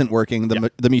bacteria isn't working.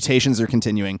 The mutations are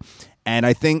continuing. And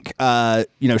I think,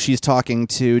 she's talking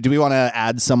to... Do we want to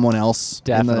add someone else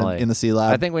Definitely. in the C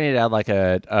Lab? I think we need to add like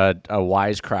a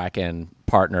wisecracking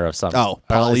partner of some. Oh,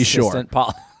 Pauly Shore. assistant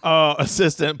Oh,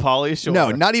 assistant Pauly Shore. No,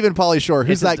 not even Pauly Shore.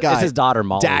 Who's It's that his- guy? it's his daughter,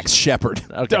 Molly. Dax Shepard.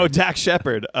 Okay. Oh, Dax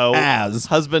Shepard. Oh, As.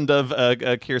 husband of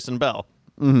Kirsten Bell.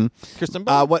 Mm-hmm. Kirsten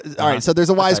Bell. All right, so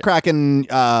there's a wisecracking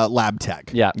lab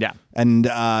tech. Yeah. Yeah. And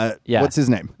Yeah. what's his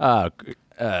name?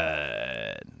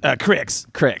 Cricks.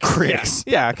 Cricks.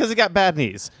 Yeah, because he got bad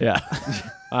knees. Yeah.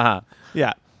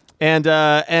 Yeah. And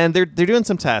they're doing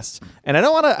some tests, and I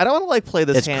don't want to like play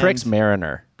this. It's hand. Cricks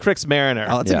Mariner. Cricks Mariner.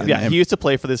 Oh, that's a good yeah. name. He used to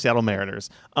play for the Seattle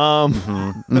Mariners.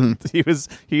 He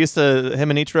used to him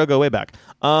and Ichiro go way back.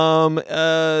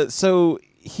 So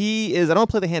he is. I don't want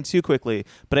to play the hand too quickly,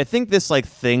 but I think this like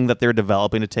thing that they're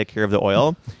developing to take care of the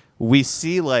oil, we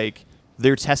see like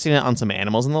they're testing it on some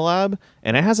animals in the lab,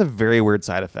 and it has a very weird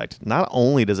side effect. Not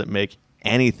only does it make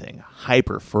anything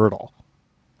hyper fertile,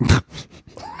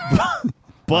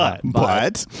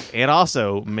 but it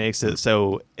also makes it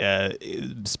so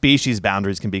species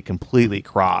boundaries can be completely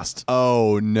crossed.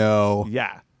 Oh, no.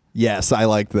 Yeah. Yes, I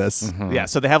like this. Yeah,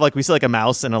 so they have like we see like a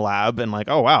mouse in a lab, and like,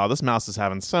 oh wow, this mouse is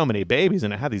having so many babies,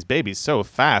 and it had these babies so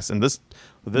fast, and this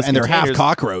And they're half container's-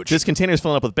 cockroach. This container's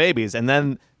filling up with babies, and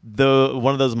then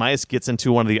one of those mice gets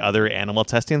into one of the other animal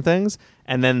testing things,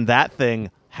 and then that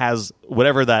thing has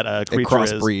whatever that creature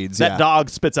is. crossbreeds, That yeah. dog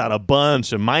spits out a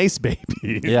bunch of mice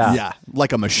babies. Yeah. Yeah,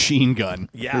 like a machine gun.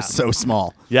 Yeah. They're so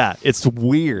small. Yeah, it's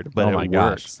weird, but Oh it my gosh.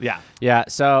 works. Yeah. Yeah.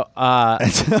 So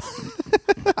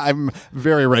I'm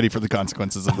very ready for the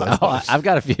consequences of this. I've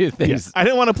got a few things. I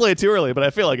didn't want to play it too early, but I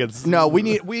feel like it's No, we're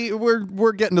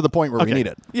getting to the point where we need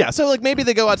it. Yeah, so like maybe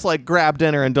they go out to like grab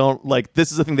dinner and don't like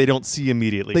this is the thing they don't see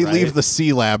immediately. They right? leave the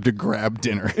C Lab to grab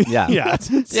dinner. Yeah. Yeah.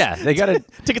 Yeah. They got to.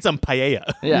 to get some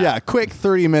paella. Yeah. Quick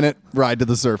 30-minute ride to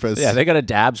the surface. Yeah. They got a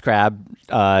Dabs crab.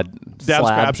 Dabs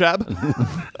slab. crab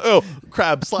shab. Oh,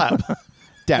 crab slab.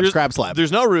 Dabs crab slab.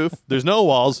 There's no roof. There's no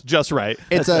walls. Just right.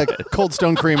 It's a Cold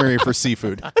Stone Creamery for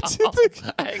seafood.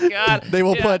 My God.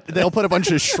 They'll put a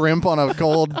bunch of shrimp on a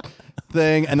cold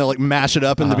thing and they'll like mash it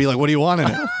up and they'll be like, "What do you want in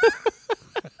it?"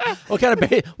 What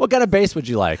kind of base would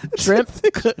you like? Shrimp,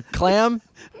 clam,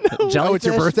 jellyfish. Oh, it's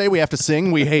your birthday. We have to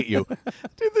sing. We hate you.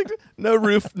 No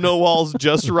roof, no walls.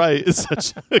 Just right. Is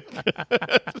such.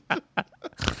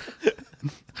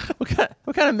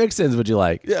 What kind of mix-ins would you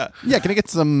like? Yeah. Yeah, can I get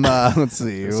some? Let's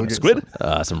see, We'll get Squid.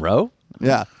 Some roe,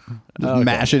 Yeah,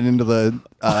 mash it into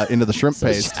the shrimp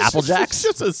paste. Apple Jacks.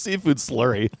 It's just a seafood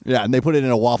slurry. Yeah, and they put it in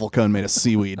a waffle cone made of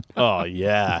seaweed. Oh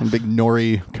yeah. A big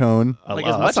nori cone. Like Oh,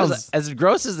 as that much sounds- as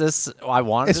gross as this, I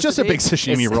want. It's just a big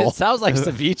sashimi roll. It sounds like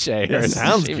ceviche. or It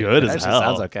sounds sashimi. good It as actually hell.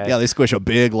 Sounds okay. Yeah, they squish a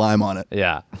big lime on it.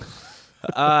 Yeah.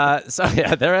 So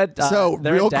yeah, they're at So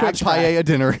they're real at quick Dabs Crab. paella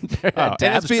dinner. They're at And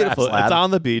Dabs it's beautiful. Crab Slab. It's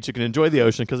on the beach. You can enjoy the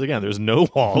ocean because again, there's no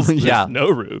walls. There's Yeah. no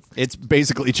roof. It's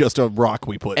basically just a rock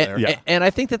we put there. Yeah. And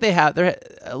I think that they're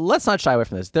let's not shy away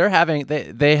from this.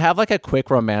 They have like a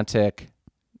quick romantic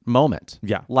moment.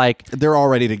 Yeah. Like They're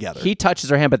already together. he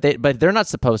touches her hand, but they're not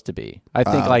supposed to be. I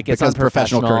think like it's because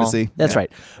professional unprofessional. courtesy. That's Yeah.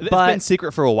 right. It's But been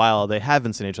secret for a while. They have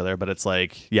been seeing each other, but it's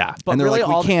like, yeah. but and they're really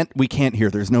like, we can't hear.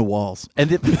 There's no walls.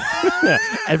 And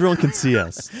Everyone can see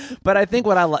us. but I think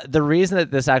the reason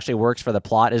that this actually works for the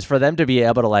plot is for them to be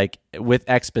able to like with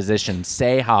exposition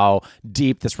say how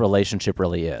deep this relationship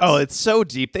really is. Oh, it's so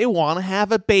deep. They want to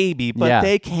have a baby, but Yeah.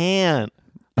 they can't.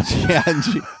 Yeah, and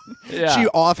Yeah. she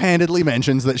offhandedly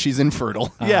mentions that she's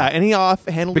infertile Yeah, and he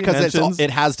offhandedly because mentions it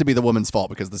has to be the woman's fault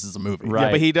because this is a movie. Right.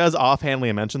 Yeah, but he does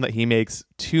offhandedly mention that he makes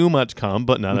too much cum,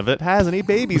 but none of it has any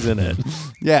babies in it.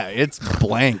 Yeah, it's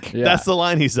blank. Yeah. That's the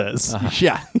line he says.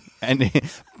 Yeah, and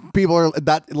People are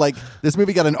that like this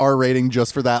movie got an R rating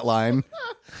just for that line,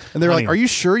 and they're like, "Are you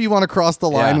sure you want to cross the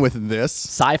line Yeah. with this?"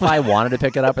 Sci-Fi wanted to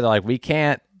pick it up, and they're like, "We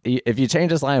can't. If you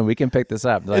change this line, we can pick this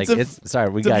up." They're like, we got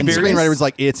And the very- screenwriter was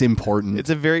like, "It's important."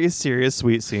 It's a very serious,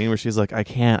 sweet scene where she's like, "I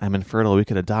can't. I'm infertile. We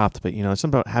could adopt, but there's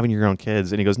something about having your own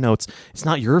kids." And he goes, "No, it's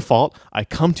not your fault. I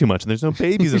come too much, and there's no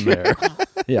babies in there."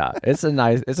 Yeah, it's a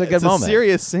good It's moment. a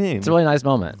serious scene. It's a really nice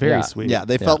moment. very yeah. sweet. yeah,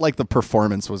 they felt like the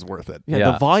performance was worth it. Yeah,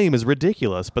 Yeah. the volume is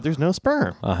ridiculous, but there's no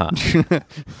sperm.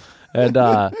 And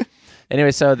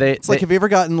anyway, so It's like, have you ever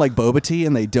gotten like boba tea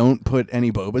and they don't put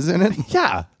any bobas in it?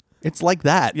 Yeah. It's like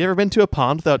that. You ever been to a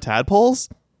pond without tadpoles?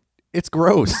 It's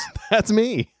gross. That's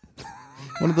me.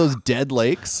 One of those dead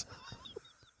lakes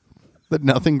that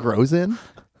nothing grows in.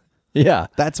 yeah,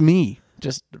 That's me.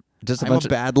 just a I'm bunch a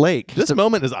bad lake. This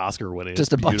moment is Oscar winning.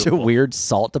 just a bunch of weird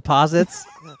salt deposits.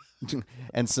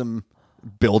 And some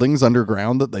buildings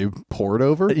underground that they poured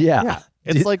over. Yeah. Yeah.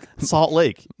 It's like Salt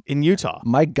Lake in Utah.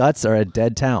 My guts are a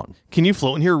dead town. Can you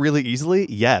float in here really easily?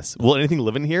 Yes. Will anything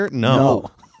live in here? No.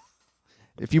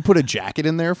 If you put a jacket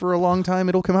in there for a long time,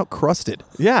 it'll come out crusted.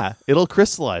 Yeah. It'll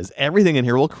crystallize. Everything in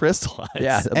here will crystallize.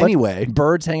 Yeah. a bunch Anyway. of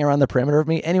birds hang around the perimeter of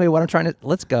me. Anyway, what I'm trying to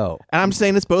let's go. And I'm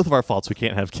saying it's both of our faults. We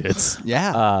can't have kids.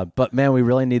 Yeah. But man, we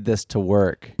really need this to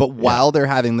work. But while they're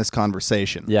having this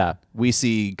conversation, Yeah. we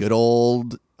see good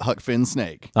old Huck Finn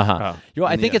Snake. Uh-huh. Oh.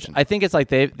 I In the think ocean. it's like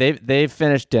they've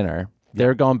finished dinner.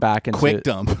 They're going back into Quick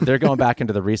dump. They're going back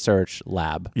into the research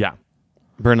lab Yeah.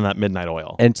 Burning that midnight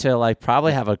oil. and to like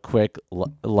probably have a quick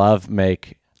love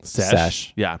make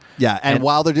sesh. Yeah. Yeah, and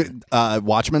while they're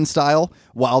Watchmen style,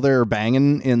 while they're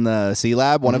banging in the C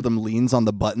lab, one of them leans on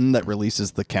the button that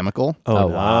releases the chemical, Oh,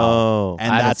 wow.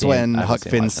 and I haven't that's seen- when I haven't Huck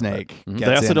seen Finn Watchmen, Snake gets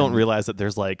They also in don't and- realize that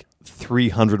there's like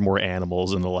 300 more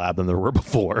animals in the lab than there were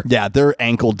before. Yeah, they're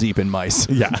ankle deep in mice.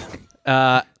 Yeah.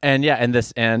 And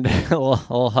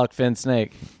little Huck Finn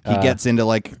Snake. He gets into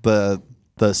like the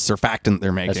surfactant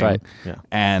they're making. right. Yeah.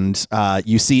 And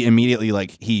you see immediately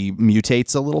like he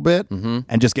mutates a little bit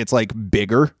and just gets like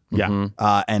bigger. Yeah.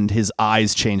 And his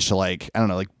eyes change to like, I don't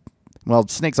know, like, well,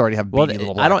 snakes already have beady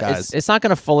little I black don't. eyes. It's not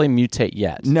going to fully mutate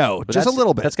yet. No, But just a that's-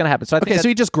 little bit. That's going to happen. So I think Okay, so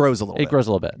he just grows a little it bit. grows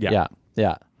a little bit. Yeah.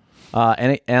 Yeah.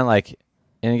 And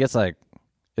it gets like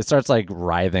it starts like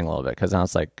writhing a little bit because now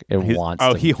it's like it wants.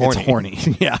 Oh, to, he horny. It's horny.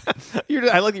 Yeah.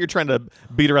 I like that you're trying to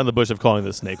beat around the bush of calling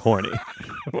the snake horny.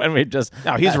 when we just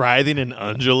Now he's writhing and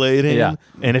undulating. Yeah.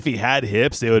 And if he had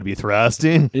hips, they would be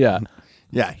thrusting. yeah.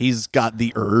 Yeah, he's got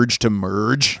the urge to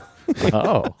merge.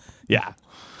 Oh. Yeah.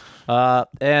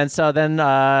 And so then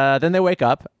they wake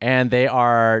up and they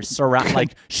are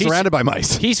surrounded Surrounded by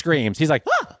mice. He screams. He's like,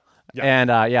 ah! And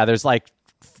there's like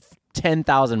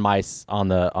 10,000 mice on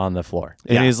the floor.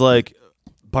 And Yeah. he's like,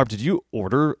 Barb, did you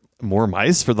order more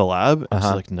mice for the lab? And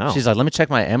she's like, no. She's like, let me check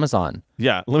my Amazon.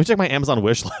 yeah, let me check my Amazon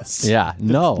wish list. Yeah,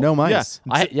 no, No mice.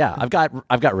 I've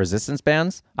got resistance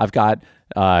bands. I've got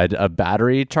a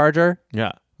battery charger,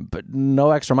 Yeah. but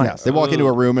no extra Yeah, mice. they walk into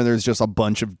a room and there's just a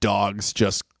bunch of dogs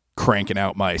just cranking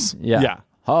out mice. Yeah. Yeah.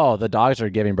 Oh, the dogs are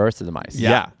giving birth to the mice.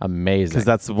 Yeah. Amazing. Because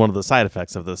that's one of the side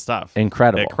effects of this stuff.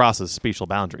 Incredible. It crosses spatial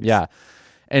boundaries. Yeah.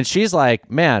 And she's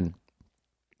like, man,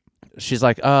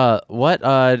 what?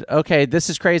 Okay, this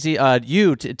is crazy.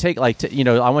 You take I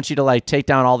want you to like take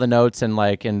down all the notes and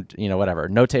whatever,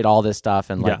 notate all this stuff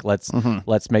and like Yeah.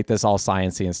 let's make this all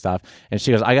sciencey and stuff. And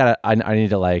she goes, I need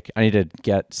to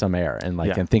get some air and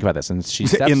Yeah. and think about this. And she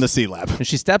steps In the C lab. and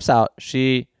she steps out.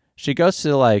 She goes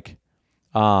to like,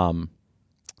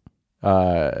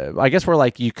 I guess where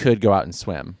like you could go out and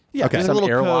swim. Yeah. Okay. There's a Some little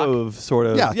airlock. cove, sort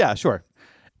of. Yeah. Yeah, sure.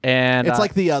 And It's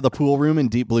like the pool room in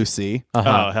Deep Blue Sea.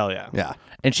 Uh-huh. Oh, hell yeah. Yeah.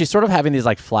 and she's sort of having these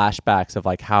like flashbacks of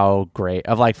like how great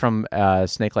of like from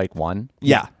Snake Lake 1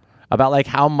 Yeah. about like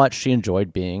how much she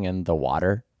enjoyed being in the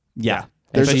water. Yeah.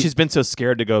 But There's she's been so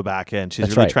scared to go back in. She's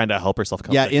That's really right. trying to help herself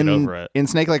yeah, get over it. in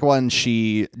Snake Lake 1,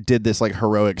 she did this like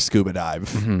heroic scuba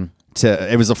dive.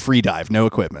 It was a free dive, no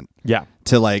equipment, Yeah.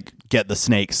 to like get the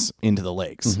snakes into the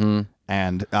lakes.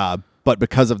 And but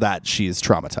because of that, she's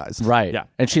traumatized. Right. Yeah.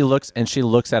 And she looks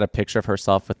at a picture of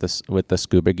herself with the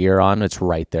scuba gear on. It's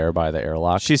right there by the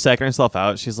airlock. She's psyching herself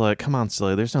out. She's like, come on,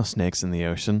 silly. There's no snakes in the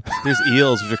ocean. There's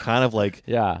eels, which are kind of like.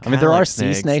 yeah. I mean, kinda there like are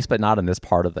sea snakes, but not in this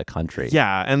part of the country.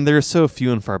 Yeah, and they're so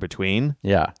few and far between.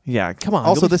 Yeah. Yeah, come on.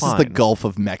 Also, you'll be this is the fine. Gulf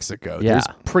of Mexico. Yeah. There's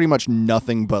pretty much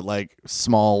nothing but like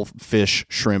small fish,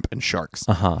 shrimp, and sharks.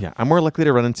 Uh-huh. Yeah, I'm more likely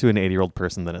to run into an 80-year-old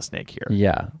person than a snake here.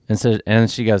 Yeah.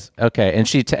 And she goes, okay. And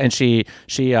she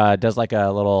does like a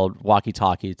little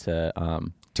walkie-talkie to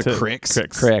To Cricks.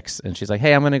 Cricks, and she's like,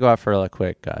 hey, I'm going to go out for a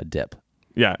quick dip.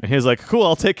 Yeah, and he's like, cool,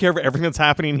 I'll take care of everything that's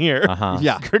happening here.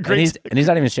 Yeah. Great. And he's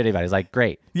not even shitty about it. He's like,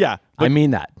 great. Yeah, I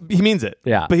mean that. he means it.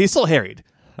 Yeah. but he's still harried.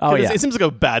 Oh, yeah. It seems like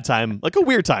a bad time, like a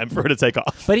weird time for her to take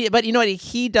off. But you know what?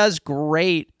 He does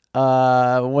great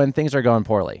when things are going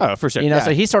poorly. Oh, for sure. You know, Yeah.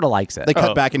 so he sort of likes it. They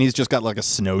cut back and he's just got like a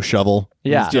snow shovel.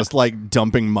 Yeah. He's just like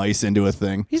dumping mice into a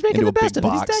thing. He's making into the a best big of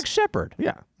it. He's box. Dax Shepard.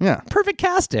 Yeah, Yeah. Perfect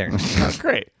casting.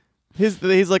 great.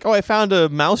 He's like, oh, I found a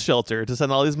mouse shelter to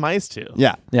send all these mice to.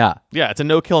 Yeah. Yeah. Yeah, it's a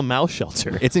no-kill mouse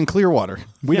shelter. It's in Clearwater.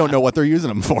 We don't know what they're using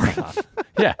them for.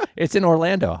 Yeah. It's in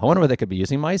Orlando. I wonder what they could be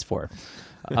using mice for.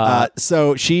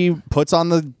 So she puts on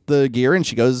the gear and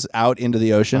she goes out into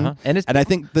the ocean. And I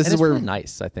think this is where really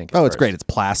nice, I think. Oh, at it's first. great. It's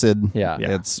placid. Yeah.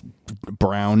 It's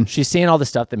brown. She's seeing all the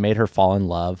stuff that made her fall in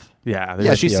love. Yeah, Yeah,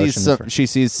 there's she the sees ocean some. for- She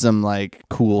sees some like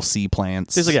cool sea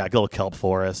plants. There's like a little kelp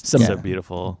forest. Some- so Yeah.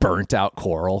 beautiful. Burnt out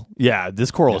coral. Yeah,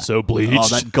 this coral is so bleached. Oh,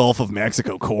 that Gulf of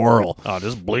Mexico coral. Oh,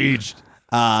 just bleached.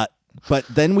 But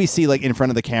then we see like in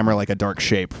front of the camera like a dark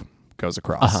shape goes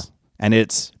across, and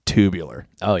it's tubular.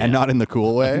 Oh, yeah. and not in the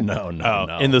cool way. No,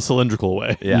 In the cylindrical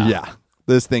way. Yeah. Yeah,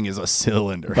 this thing is a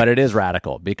cylinder. But it is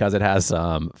radical because it has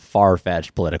some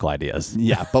far-fetched political ideas.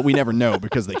 yeah, but we never know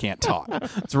because they can't talk.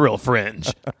 It's real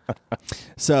fringe.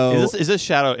 So Is this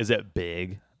shadow? Is it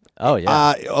big? Oh,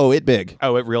 yeah. it big.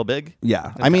 Oh, it real big?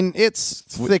 Yeah, I mean it's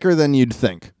thicker than you'd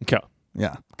think. Okay,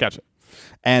 Yeah. gotcha.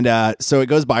 And so it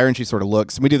goes by her and she sort of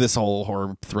looks. We do this whole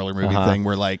horror thriller movie thing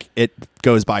where like it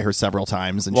goes by her several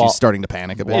times and Well- she's starting to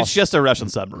panic a bit. It's just a Russian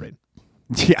submarine.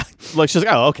 yeah. Like she's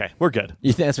like, oh, okay, we're good.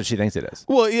 You think that's what she thinks it is?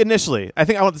 Well, initially, I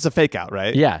think I want this to fake out,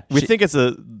 right? Yeah, we she- think it's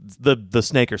the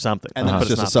snake or something, And then but it's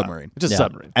just a not submarine. that. Just Yeah. a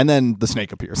submarine. And then the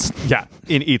snake appears. Yeah,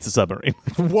 it eats a submarine.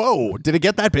 Whoa! Did it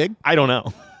get that big? I don't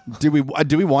know. Do we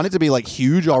want it to be like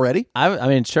huge already? I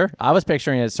mean, sure. I was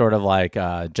picturing it sort of like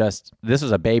just this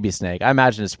was a baby snake. I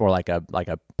imagine it's more like a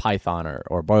python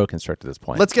or boa constrictor at this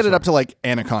point. Let's get it up to like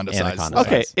anaconda size. Anaconda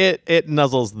Okay, Yes. it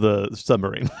nuzzles the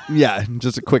submarine. Yeah,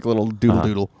 just a quick little doodle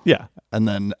doodle. Yeah. And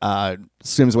then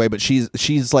swims away. But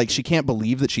she's like she can't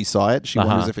believe that she saw it. She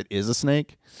wonders if it is a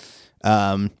snake.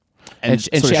 And and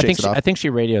sort of she, shakes it off. I think she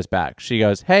radios back. She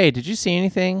goes, "Hey, did you see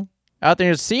anything out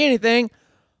there? See anything?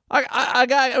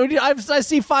 I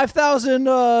see 5,000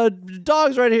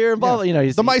 dogs right here." And blah, blah. You know,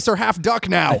 the mice are half duck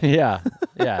now. Yeah,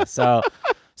 yeah. So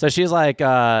she's like,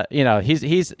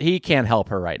 he can't help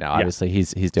her right now. Obviously,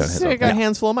 he's doing his I own got thing.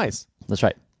 hands full of mice. That's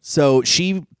right. So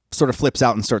she sort of flips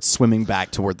out and starts swimming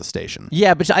back toward the station.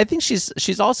 Yeah, but I think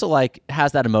she's also like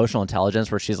has that emotional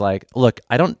intelligence where she's like, look,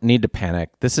 I don't need to panic.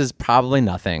 This is probably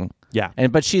nothing. Yeah.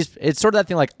 But it's sort of that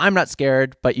thing like, I'm not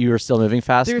scared, but you are still moving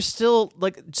fast. There's still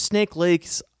like Snake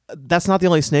Lakes. That's not the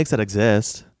only snakes that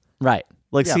exist. Right.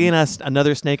 Like Yeah. seeing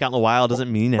another snake out in the wild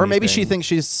doesn't mean anything. Or maybe she thinks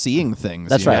she's seeing things.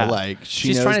 That's you know, right. Like she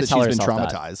She's knows trying to that tell she's been herself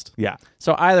that. traumatized. Yeah.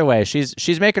 So either way,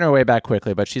 she's making her way back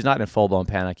quickly, but she's not in full blown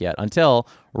panic yet until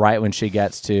right when she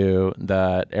gets to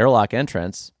the airlock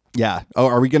entrance. Yeah. Oh,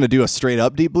 are we going to do a straight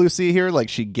up Deep Blue Sea here? Like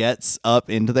she gets up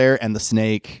into there and the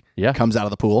snake comes out of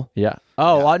the pool. Yeah.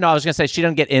 Oh, well, no, I was gonna say she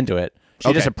doesn't get into it.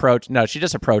 She just Okay. she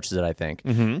just approaches it, I think.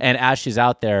 And as she's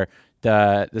out there,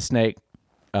 the snake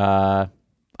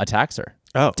attacks her.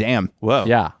 Oh, Damn. whoa.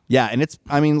 Yeah. Yeah. And it's,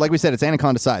 I mean, like we said, it's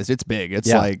anaconda sized. It's big. It's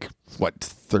Yeah. like, what,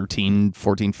 13,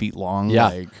 14 feet long? Yeah.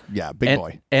 Like, yeah, big and,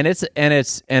 boy. And it's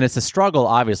a struggle,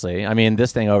 obviously. I mean,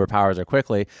 this thing overpowers her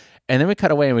quickly. And then we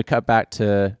cut away and we cut back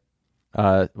to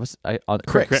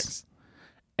Crix.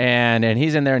 And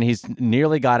he's in there and he's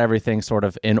nearly got everything sort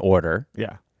of in order.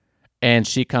 Yeah. And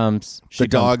she comes. The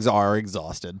dogs are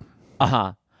exhausted.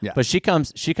 Uh-huh. Yeah. But she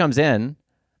comes in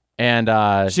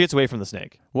and She gets away from the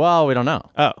snake. well, we don't know.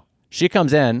 Oh. She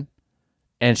comes in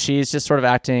and she's just sort of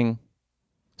acting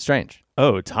strange.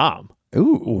 Oh, Tom.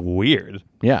 Ooh. Weird.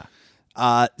 Yeah.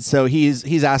 So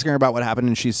he's asking her about what happened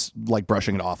and she's like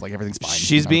brushing it off. Like everything's fine.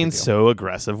 She's Not a being big deal. so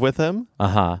aggressive with him.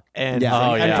 Uh-huh. And Yeah.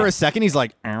 Oh, and yeah. for a second, he's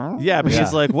like, "Ow." Yeah, but Yeah.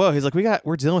 he's like, whoa. He's like,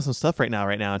 we're dealing with some stuff right now.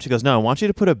 And she goes, no, I want you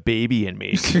to put a baby in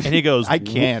me. And he goes, I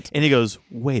can't. And he goes,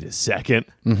 wait a second.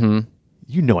 Mm-hmm.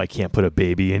 You know I can't put a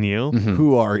baby in you.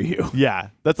 Who are you? Yeah,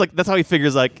 that's how he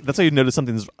figures. Like that's how you notice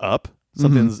something's up.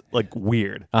 Something's like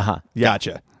weird. Uh-huh.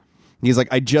 Gotcha. He's like,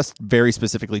 I just very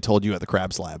specifically told you at the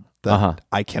Crab Slab that Uh-huh.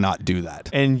 I cannot do that.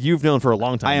 And you've known for a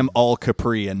long time. I am all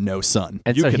Capri and no sun.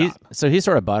 And You so cannot. he's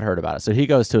sort of butthurt about it. So he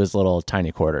goes to his little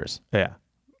tiny quarters. Yeah.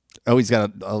 Oh, he's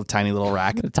got a tiny little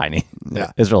rack. Tiny.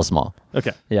 Yeah. It's real small.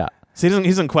 Okay. Yeah. So he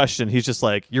doesn't question. He's just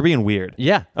like, you're being weird.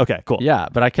 Yeah. Okay. Cool. Yeah.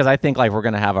 But because I think like we're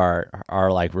going to have our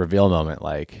like reveal moment.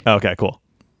 Like, Okay. Cool.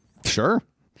 Sure.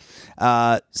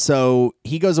 So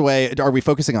he goes away. Are we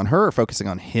focusing on her or focusing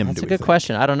on him? That's a good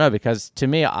question. I don't know, because to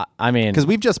me, I mean, Because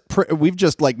we've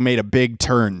just like made a big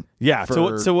turn. Yeah.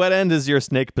 For, So what end is your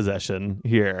snake possession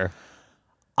here?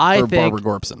 I for think Barbara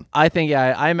Gorpson. I think,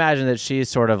 yeah, I imagine that she's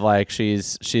sort of like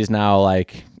she's now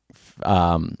like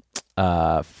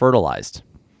fertilized.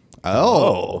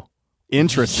 Oh,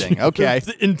 interesting. Okay.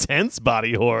 Intense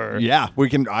body horror. Yeah, we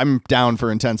can. I'm down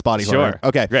for intense body horror. Sure.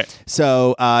 Okay, Great.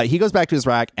 So he goes back to his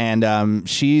rack, and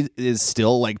she is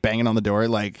still like banging on the door,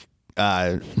 like,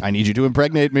 "I need you to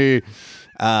impregnate me."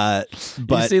 But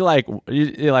you see, like,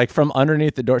 you like from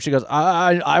underneath the door, she goes,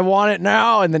 "I want it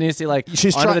now," and then you see like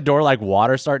She's under try- the door, like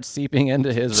water starts seeping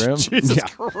into his room. Jesus Yeah.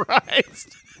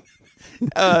 Christ.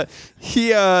 He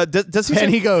does he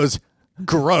and he goes,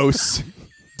 "Gross."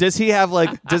 does he have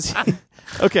like does he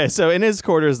Okay, so in his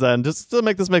quarters then, just to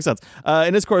make this make sense,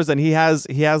 in his quarters then he has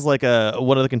like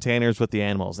one of the containers with the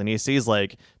animals, and he sees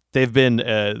like they've been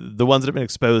the ones that have been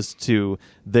exposed to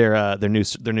their new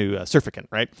surficant,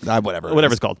 right? Whatever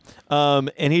Whatever it's called.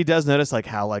 And he does notice like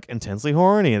how like intensely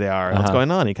horny they are and what's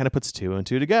going on. He kind of puts two and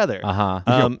two together.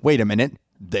 Yo, wait a minute.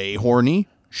 They horny?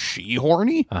 She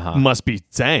horny? Must be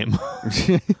same.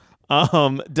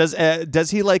 Does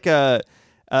he like what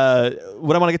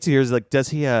I want to get to here is like does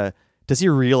he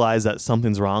realize that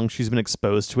something's wrong? She's been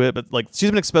exposed to it, but like she's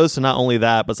been exposed to not only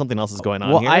that, but something else is going on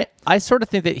Well, here. I sort of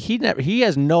think that he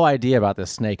has no idea about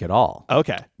this snake at all.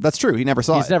 Okay. That's true. He never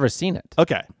saw He's it. never seen it.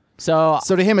 Okay. So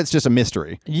So to him, it's just a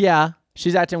mystery. yeah,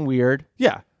 she's acting weird.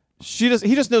 Yeah. He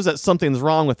just knows that something's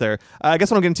wrong with her. I guess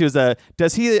what I'm getting to is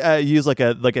does he use like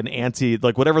an anti,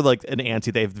 like whatever, like an anti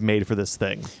they've made for this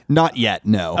thing? Not yet.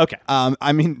 No. Okay.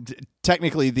 I mean,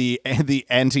 technically, the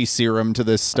anti-serum to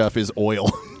this stuff is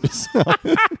oil.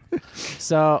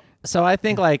 So I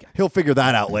think like He'll figure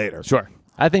that out later. Sure.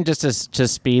 I think just to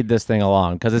speed this thing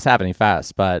along because it's happening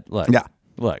fast. But look, Yeah.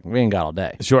 we ain't got all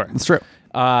day. Sure. It's true.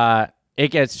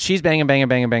 She's banging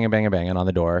on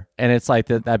the door, and it's like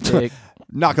that big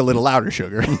Knock a little louder,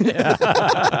 sugar.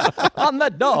 on the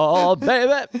door,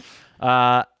 baby.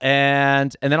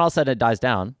 And then all of a sudden it dies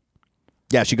down,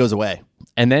 Yeah, she goes away.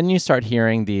 and then you start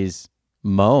hearing these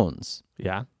moans,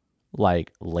 Yeah.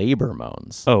 like labor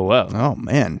moans. Oh, whoa. Oh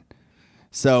man.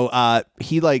 So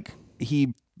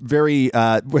he very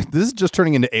this is just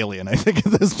turning into Alien, I think,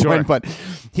 at this point, but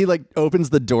he like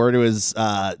opens the door to his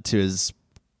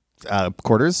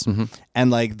quarters,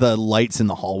 and like the lights in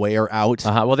the hallway are out.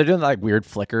 Well, they're doing that, like weird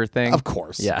flicker thing. Of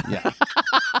course. Yeah. Yeah.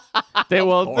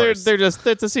 They're just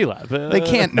it's a sea lab. They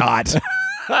can't not.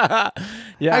 Yeah.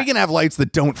 How you gonna have lights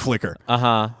that don't flicker?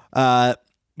 Yeah.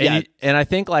 And I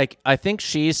think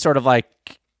she's sort of like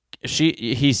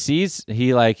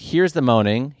he like hears the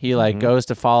moaning. He like goes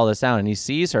to follow the sound, and he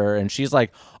sees her, and she's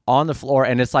like on the floor,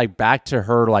 and it's like back to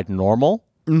her like normal.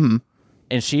 Mm-hmm.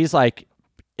 And she's like,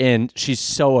 and she's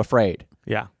so afraid.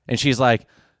 Yeah. And she's like,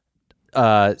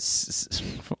 I'll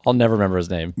never remember his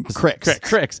name.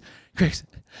 Crix.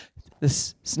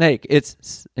 This snake.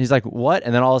 He's like, what?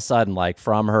 And then all of a sudden, like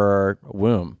from her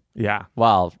womb, Yeah.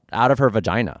 wow, out of her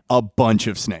vagina. A bunch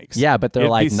of snakes. Yeah, but they're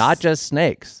It'd like be not just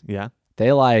snakes. Yeah.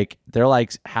 They're like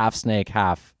half snake,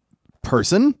 half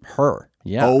Person? her.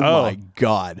 Yeah. Oh my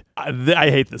god. I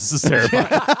hate this. This is terrifying.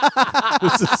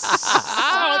 This is so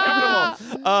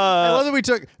uncomfortable. I love that we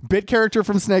took bit character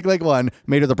from Snake Lake 1,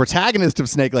 made her the protagonist of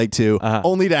Snake Lake 2,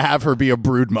 only to have her be a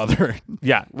brood mother.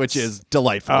 Yeah. Which is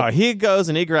delightful. He goes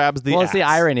and he grabs the Well, it's the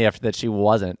axe. irony after that she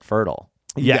wasn't fertile.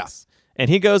 Yes. And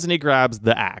he goes and he grabs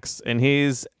the axe and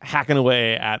he's hacking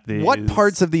away at these. What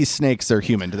parts of these snakes are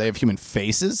human? Do they have human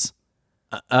faces?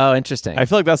 Oh, interesting. I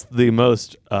feel like that's the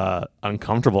most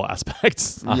uncomfortable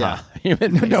aspect. Yeah.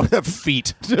 Human No, the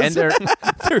feet.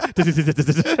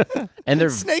 and they're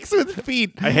Snakes with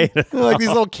feet. I hate it. Like these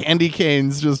little candy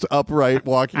canes just upright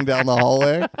walking down the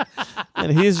hallway.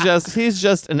 And he's just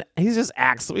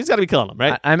axe. He's got to be killing them,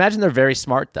 right? I imagine they're very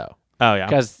smart though, Oh yeah.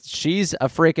 because she's a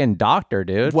freaking doctor,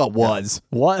 dude. Well, was.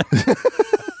 What?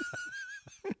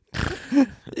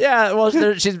 Yeah, well,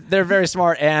 they're very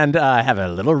smart and have a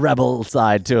little rebel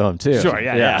side to them too. Sure.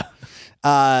 Yeah.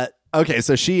 Okay,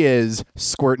 so she is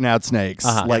squirting out snakes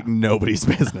like nobody's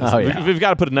business. Oh yeah. We've got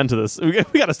to put an end to this. We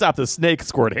got to stop this snake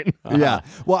squirting. Yeah.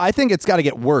 Well, I think it's got to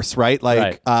get worse, right?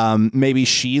 Like, maybe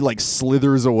she like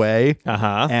slithers away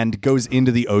and goes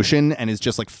into the ocean and is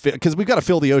just like because we've got to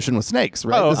fill the ocean with snakes,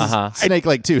 right? Oh, this is Snake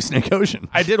Lake 2, Snake Ocean.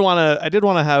 I did want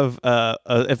to have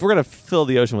if we're gonna fill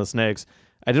the ocean with snakes,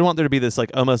 I did want there to be this like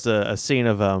almost a scene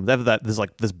of they have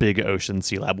this big ocean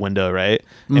sea lab window, right?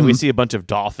 And we see a bunch of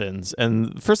dolphins,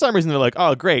 and for some reason they're like,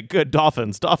 oh great, good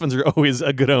dolphins. Dolphins are always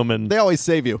a good omen. They always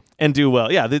save you. And do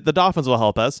well. Yeah, the dolphins will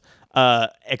help us.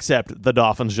 Except the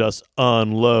dolphins just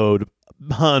unload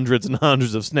hundreds and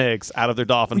hundreds of snakes out of their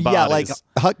dolphin bodies. Yeah, like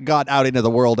Huck got out into the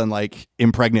world and like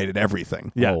impregnated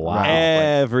everything. Yeah, Oh, wow.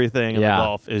 everything in the Yeah.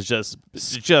 Gulf is just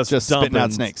spitting out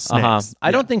dumping snakes.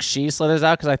 I don't think she slithers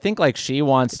out because I think like she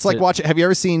wants. It's like watching. Have you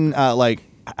ever seen like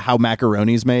how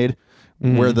macaroni's made,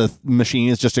 where the machine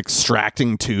is just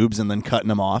extracting tubes and then cutting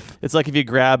them off? It's like if you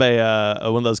grab a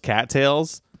one of those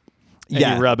cattails and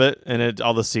Yeah. you rub it and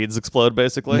all the seeds explode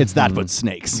basically. It's that, but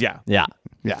snakes. yeah. Yeah.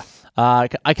 Yeah.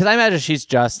 Because I imagine she's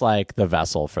just like the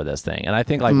vessel for this thing, and I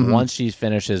think like once she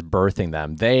finishes birthing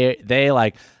them, they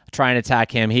like try and attack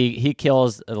him. He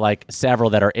kills like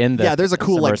several that are in the Yeah, there's a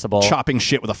cool like submersible. chopping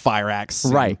shit with a fire axe.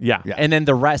 Right. Yeah. And then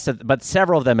the rest but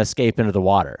several of them escape into the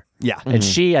water. Yeah. And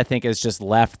she, I think, is just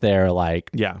left there like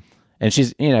Yeah. and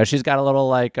she's she's got a little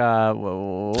like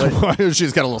what,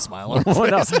 She's got a little smile on her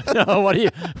face. no, what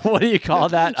do you call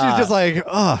that? She's just like,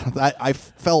 I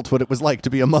felt what it was like to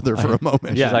be a mother for a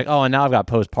moment. She's like, oh, and now I've got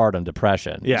postpartum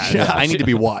depression. Yeah. Yeah, I need to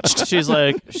be watched. She's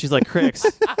like Crix.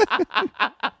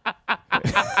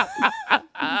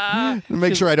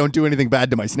 Make sure I don't do anything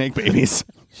bad to my snake babies.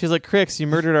 She's like, Crix, you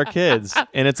murdered our kids.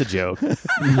 And it's a joke.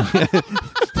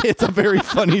 It's a very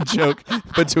funny joke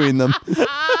between them.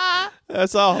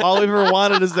 That's all we've ever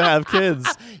wanted is to have kids.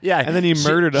 Yeah, And then he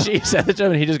murdered him. She said it to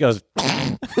him, and he just goes.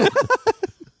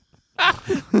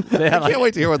 They have, I can't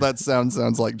wait to hear what that sounds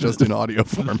like just in audio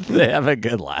form. they have a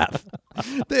good laugh.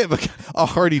 They have a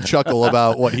hearty chuckle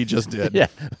about what he just did. Yeah,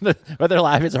 but they're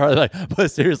laughing so hard. They're like,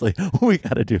 but seriously, we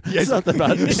got to do something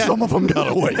about this. Some of them got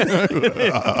away.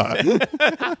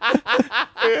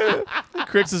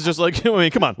 Crix is just like, I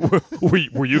mean, come on.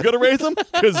 Were you going to raise them?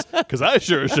 Because I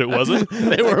sure as shit wasn't.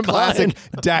 They were Classic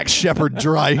Dax Shepard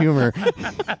dry humor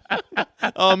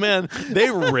Oh, man. They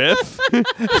riff.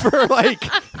 for like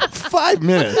 5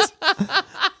 minutes.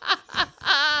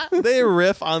 They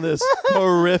riff on this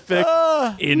horrific,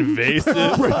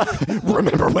 invasive.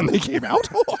 Remember when they came out?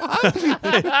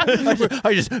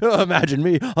 I just imagine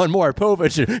me on Maury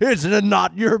Povich. It's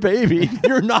not your baby.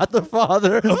 You're not the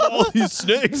father of all these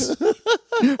snakes.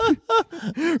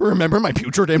 Remember my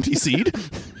putrid empty seed?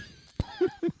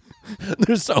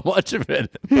 There's so much of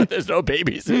it, but there's no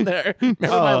babies in there. Remember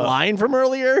my line from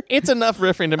earlier? It's enough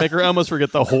riffing to make her almost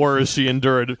forget the horrors she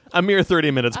endured a mere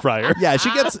 30 minutes prior. Yeah,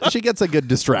 she gets a good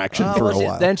distraction for a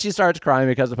while. Then she starts crying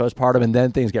because of postpartum, and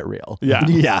then things get real. Yeah.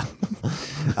 Yeah.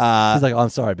 He's like, "Oh, I'm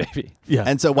sorry, baby." Yeah.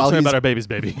 And so I'm while sorry he's about our baby's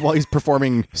baby. while he's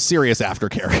performing serious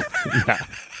aftercare. Yeah.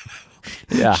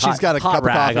 Yeah, She's got a hot cup of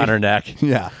rag coffee. on her neck.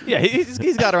 Yeah. Yeah,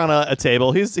 he's got her on a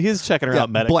table. He's checking her out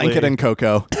medically. Blanket and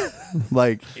cocoa.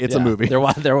 Like it's a Yeah. movie.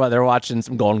 They're watching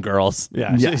some Golden Girls.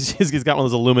 Yeah, Yeah. he's got one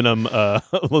of those aluminum,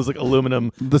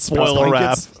 The spouse foil wrap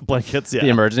blankets? blankets. Yeah, The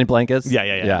emergency blankets.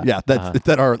 Yeah. Yeah,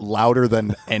 that are louder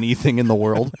than anything in the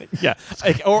world. yeah.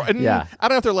 Yeah. I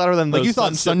don't know if they're louder than Like those you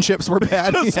thought sun chips were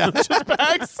bad. Yeah.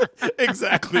 bags.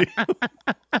 Exactly.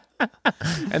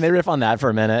 And they riff on that for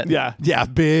a minute. Yeah. Yeah,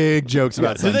 big jokes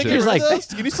about Did sun they chips. get rid like- of those?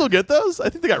 Can you still get those? I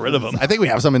think they got rid of them. I think we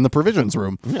have some in the provisions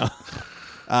room. Yeah.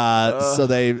 So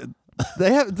they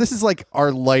have this is like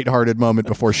our lighthearted moment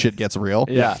before shit gets real.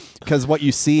 Yeah. Because what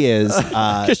you see is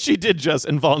Because she did just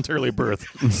involuntarily birth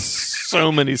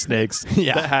so many snakes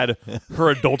that had her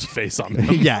adult face on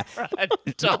them. yeah.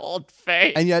 Adult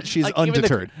face. And yet she's Like, even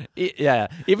undeterred.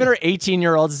 Even her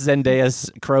 18-year-old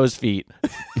Zendaya's crow's feet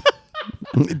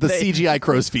The CGI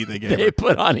crow's feet they gave they her.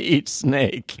 put on each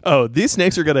snake. Oh, these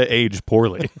snakes are going to age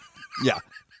poorly. Yeah.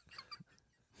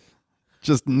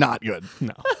 Just not good.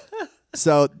 No.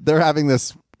 So they're having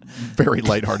this very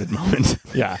lighthearted moment.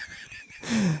 Yeah.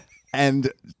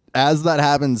 And as that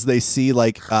happens, they see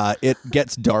like it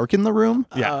gets dark in the room.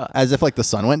 Yeah. As if like the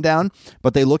sun went down.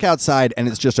 But they look outside and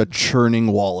it's just a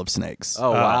churning wall of snakes.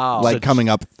 Oh wow! Like coming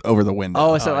up over the window.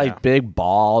 oh, so like yeah. big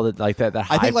ball that like that. I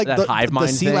Hive, think like that hive the mind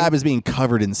sea thing? lab is being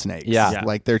covered in snakes. Yeah.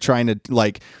 Like they're trying to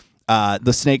like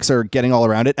the snakes are getting all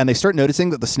around it, and they start noticing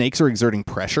that the snakes are exerting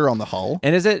pressure on the hull.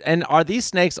 And are these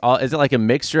snakes all? Is it like a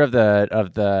mixture of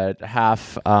the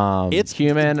half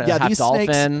human, half these dolphin?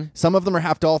 snakes. Some of them are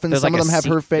half dolphins. There's Some like of them have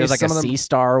her face. There's like some a of them, sea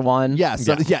star one. yeah,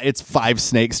 it's 5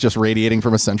 snakes just radiating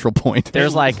from a central point.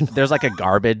 There's like a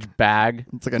garbage bag.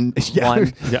 it's like a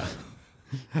One. Yeah.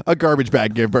 a garbage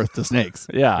bag gave birth to snakes.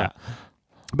 Yeah.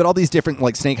 But all these different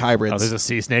like snake hybrids. Oh, there's a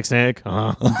sea snake.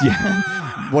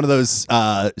 One of those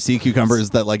sea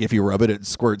cucumbers that like if you rub it, it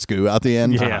squirts goo out the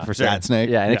end. Yeah, for sure. That snake.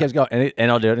 Yeah, and it keeps going, and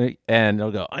it'll do it, and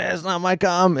it'll go. It's not my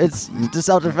cum. It's to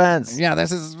self-defense. Yeah,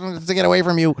 this is to get away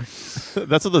from you.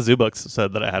 That's what the zoo books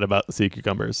said that I had about sea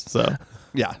cucumbers. So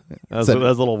Yeah. that was a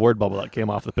little word bubble that came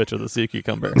off the pitch of the sea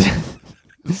cucumber.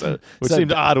 Which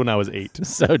seemed odd when I was 8.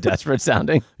 So desperate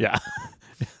sounding. Yeah.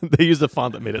 They used a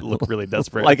font that made it look really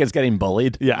desperate. Like it's getting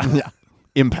bullied. yeah.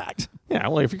 Impact. Yeah,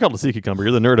 well, if you're called a sea cucumber,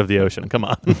 you're the nerd of the ocean. Come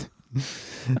on.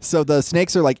 So the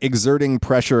snakes are like exerting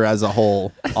pressure as a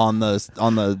whole on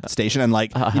the station, and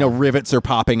like rivets are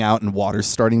popping out and water's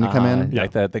starting to come in.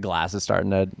 Like the glass is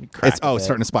starting to crack. It's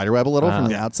starting to spiderweb a little from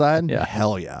the outside. Yeah.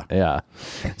 Hell yeah. Yeah.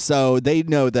 So they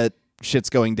know that shit's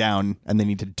going down and they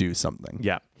need to do something.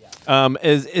 Yeah.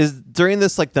 Is during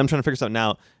this, like, them trying to figure something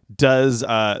out, there's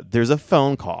a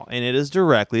phone call, and it is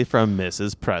directly from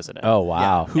Mrs. President. Oh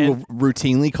wow. Who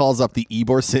routinely calls up the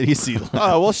Ybor City Sea Lion.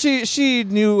 Oh, well, she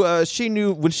knew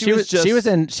when she was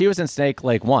in Snake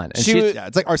Lake 1. And Yeah,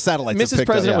 it's like our satellites. have Mrs. picked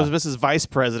President up. was Mrs. Vice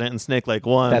President in Snake Lake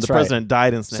 1. That's the right. president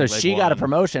died in Snake so Lake she 1. got a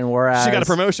promotion, whereas She got a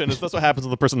promotion. That's what happens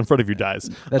when the person in front of you dies.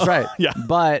 That's right. Yeah.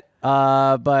 But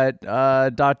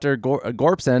Dr.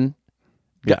 Gorpson,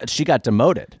 she got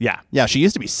demoted. Yeah. Yeah, she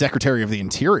used to be Secretary of the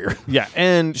Interior. Yeah,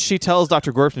 and she tells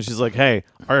Dr. Gorpson, she's like, hey,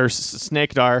 our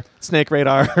snake radar,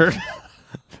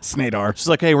 Snadar. she's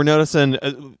like, hey, we're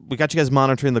noticing, we got you guys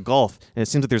monitoring the Gulf, and it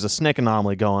seems like there's a snake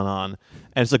anomaly going on.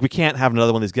 And it's like, we can't have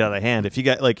another one of these get out of hand. If you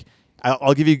got, like,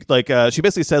 I'll give you, like, she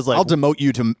basically says, like, I'll demote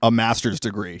you to a master's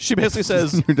degree. she basically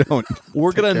says, You don't.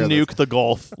 we're going care to of nuke the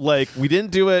Gulf. Like, we didn't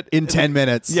do it In 10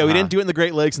 minutes. Yeah, we didn't do it in the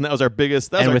Great Lakes, and that was our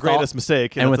greatest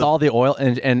mistake. And with all the oil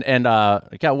and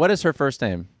God, what is her first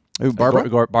name? Ooh, Barbara?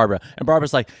 Barbara. And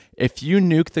Barbara's like, if you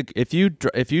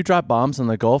drop bombs in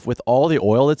the Gulf with all the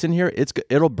oil that's in here,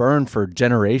 it'll burn for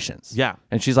generations. Yeah.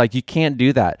 And she's like, you can't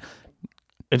do that.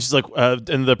 And she's like,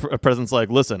 and the president's like,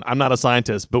 listen, I'm not a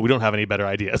scientist, but we don't have any better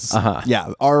ideas.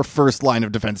 Yeah, our first line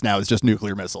of defense now is just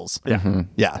nuclear missiles. Yeah.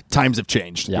 Yeah, times have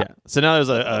changed. Yeah. So now there's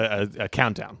a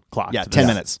countdown clock. Yeah, to 10 this.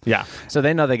 minutes. Yeah. So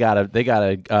they know they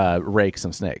gotta rake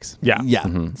some snakes. Yeah.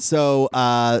 Yeah. So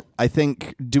I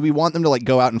think, do we want them to like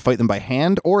go out and fight them by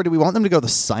hand, or do we want them to go the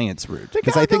science route?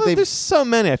 Because I think there's so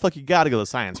many. I feel like you got to go the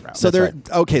science route. So they're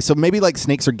okay. So maybe like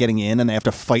snakes are getting in and they have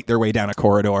to fight their way down a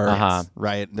corridor.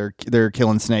 Right? They're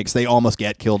killing snakes. They almost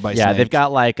get killed by snakes. Yeah, they've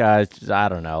got like I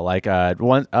don't know, like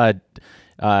one I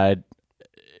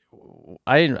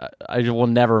will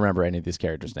never remember any of these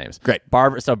characters' names. Great.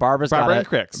 Barbara's Barbara got and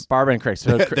Crix. Barbara and Crix.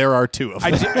 So there are two of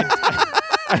them.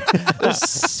 there's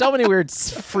so many weird,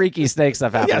 freaky snake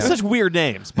stuff happening. Yeah, such weird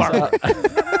names. Barbara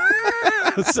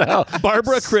So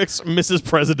Crix, Mrs.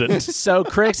 President. so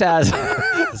Crix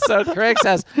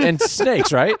has and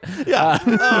snakes, right? Yeah.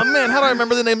 Oh man, how do I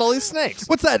remember the name of all these snakes?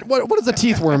 What's that? What is a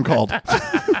teeth worm called?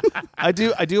 I do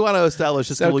want to establish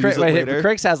this. So We'll use it later.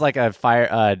 Crix has like a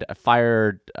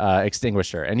fire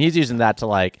extinguisher, and he's using that to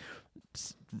like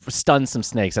stun some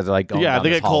snakes as they're like going down they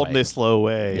this get cold hallway. and they slow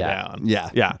way Yeah. down.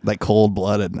 Yeah. Like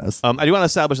cold-bloodedness. I do want to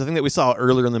establish the thing that we saw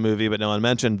earlier in the movie, but no one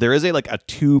mentioned. There is a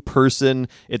 2-person.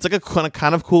 It's like a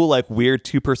kind of cool, like weird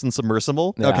 2-person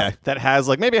submersible. Yeah. Okay. That has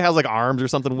like maybe it has like arms or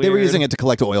something weird. They were using it to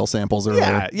collect oil samples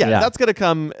earlier. Yeah. That's gonna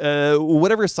come.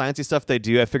 Whatever sciencey stuff they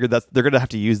do, I figured that they're gonna have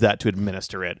to use that to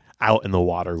administer it out in the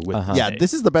water with. the Yeah, snake.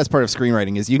 this is the best part of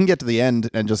screenwriting is you can get to the end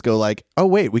and just go like, oh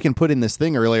wait, we can put in this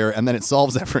thing earlier and then it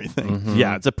solves everything.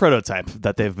 Yeah, it's a prototype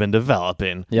that they've been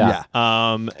developing. Yeah.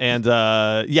 So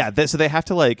they have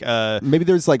to like. Maybe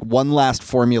there's like one last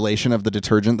formulation of the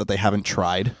detergent that they haven't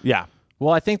tried. Yeah.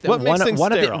 Well, I think that What makes things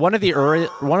one of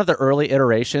the early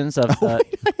iterations of I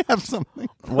have something.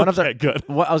 one of the Okay, good.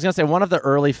 I was gonna say one of the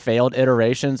early failed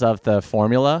iterations of the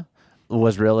formula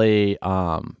was really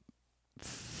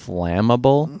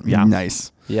flammable. Yeah.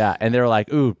 Nice. Yeah, and they were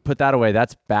like, "Ooh, put that away.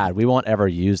 That's bad. We won't ever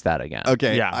use that again."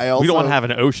 Okay. Yeah. I also, we don't want to have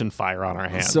an ocean fire on our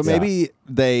hands. So maybe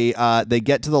they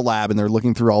get to the lab and they're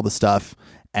looking through all the stuff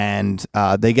and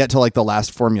they get to like the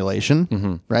last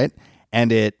formulation, right?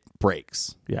 And it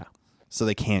breaks. yeah. So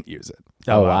they can't use it.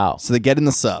 Oh wow. So they get in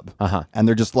the sub and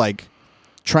they're just like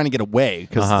trying to get away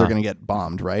because they're going to get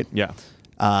bombed, right? Yeah.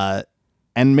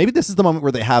 And maybe this is the moment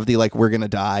where they have the like we're going to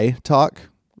die talk,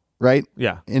 right?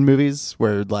 Yeah. In movies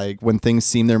where like when things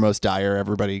seem their most dire,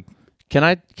 everybody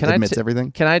admits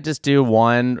everything. Can I just do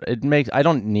one? I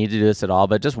don't need to do this at all,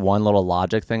 but just one little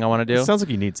logic thing I want to do. It sounds like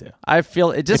you need to. I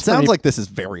feel it just It sounds like this is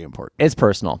very important. it's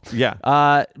personal.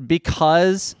 Yeah.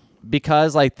 Because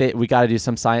like we got to do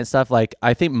some science stuff. Like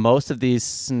I think most of these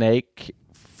snake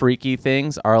freaky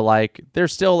things are like they're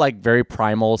still like very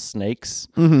primal snakes.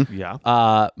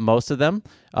 Yeah. Most of them.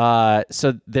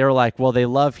 So they're like, well, they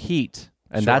love heat,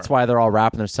 and that's why they're all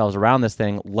wrapping themselves around this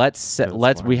thing.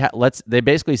 They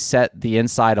basically set the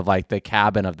inside of like the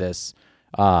cabin of this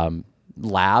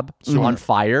lab on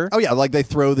fire. Oh yeah, like they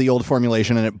throw the old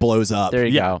formulation and it blows up. There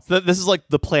you Yeah, go. this is like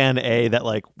the plan A that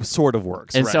like sort of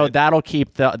works. And so right? that'll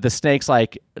keep the snakes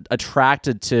like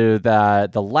attracted to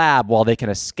the lab while they can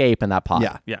escape in that pod.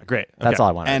 Yeah. great. That's Okay. all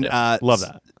I wanted And to do. Love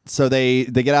that. So they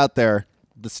get out there.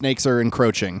 The snakes are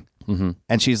encroaching,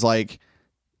 and she's like,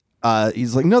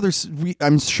 he's like, no,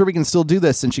 I'm sure we can still do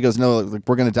this. And she goes, no, like,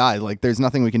 we're gonna die. Like, there's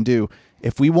nothing we can do.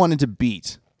 If we wanted to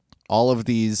beat all of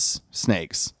these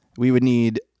snakes, we would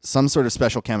need some sort of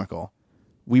special chemical.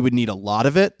 We would need a lot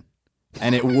of it,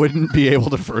 and it wouldn't be able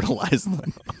to fertilize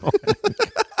them.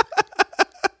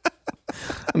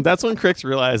 And that's when Crix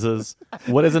realizes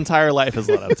what his entire life has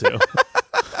led up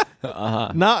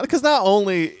to. Not because not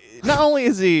only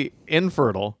is he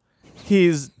infertile,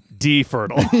 he's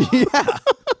defertile.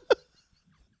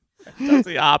 That's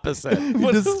the opposite.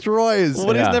 He destroys.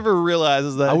 What Yeah. he's never realized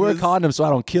is that I wear a his- condom so I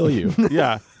don't kill you.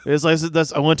 Yeah. It's like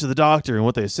I went to the doctor, and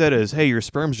what they said is, hey, your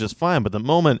sperm's just fine, but the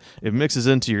moment it mixes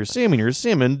into your semen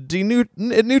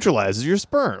it neutralizes your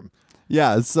sperm.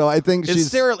 Yeah, so I think It's she's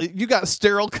sterile. You got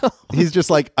sterile cum. he's just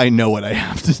like, I know what I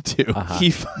have to do.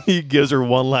 He gives her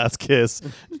one last kiss.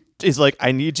 He's like,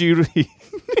 I need you to.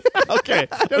 Okay.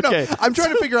 Okay. I'm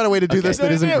trying to figure out a way to do this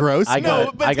that isn't gross. I got No,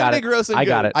 it. but I it's got gotta it. be gross and I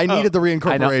got good. it. I needed the I know.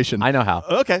 reincorporation. I know how.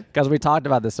 Okay. Because we talked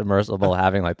about the submersible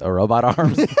having like the robot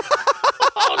arms.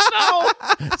 Oh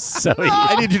So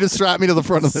I need you to strap me to the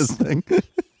front of this thing. no!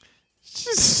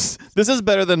 This is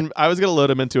better than I was gonna load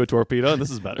him into a torpedo, and this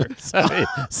is better.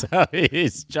 so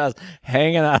he's just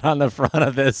hanging out on the front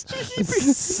of this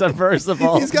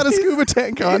submersible. He's got a scuba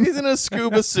tank on. He's in a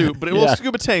scuba suit, but Yeah.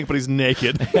 scuba tank, but he's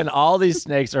naked. and all these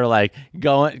snakes are like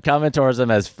coming towards him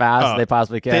as fast as they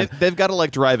possibly can. They've got to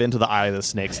like drive into the eye of the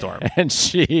snake storm. And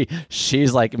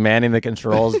she's like manning the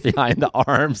controls behind the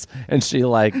arms, and she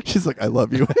like She's like, I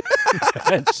love you.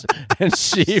 and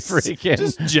she freaking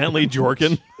Just gently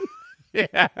jorking.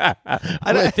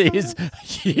 with these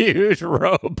huge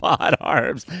robot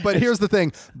arms. But here's the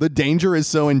thing: the danger is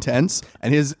so intense,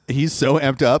 and he's so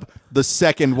amped up. The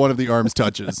second one of the arms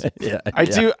touches,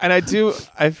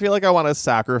 I feel like I want to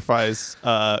sacrifice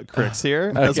Crix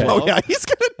here as Okay. well. oh yeah, he's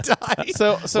gonna die.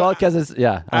 So Well, because it's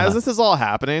as this is all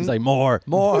happening, it's like more,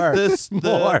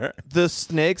 the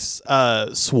snakes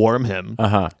swarm him.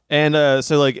 And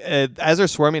so like as they're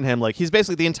swarming him, like he's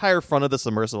basically the entire front of the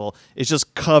submersible is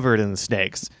just covered in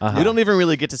snakes. You don't even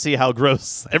really get to see how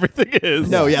gross everything is.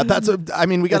 No, yeah, I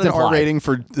mean, we got It's an R implied. rating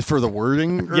for the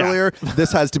wording Yeah. earlier.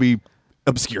 This has to be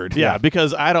obscured. Yeah,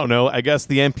 because I don't know. I guess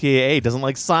the MPAA doesn't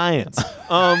like science.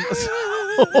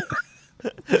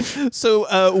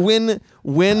 So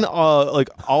when like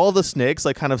all the snakes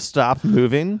like kind of stop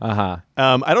moving, I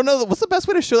don't know what's the best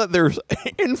way to show that they're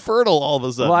infertile all of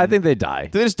a sudden. Well, I think they die.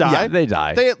 They just die. Yeah, they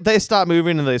die. They stop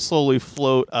moving and they slowly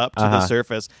float up to the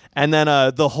surface, and then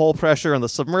the whole pressure on the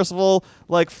submersible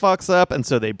like fucks up, and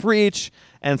so they breach,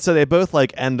 and so they both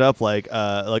like end up like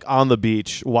on the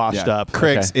beach washed Yeah. up.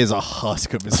 Crix is a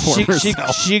husk of his former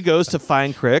self. She goes to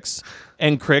find Crix,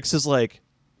 and Crix is like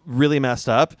really messed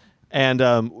up, and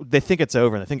they think it's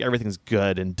over, and they think everything's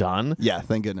good and done. Yeah,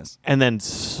 thank goodness. And then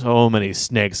so many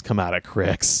snakes come out of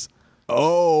Crix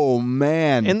Oh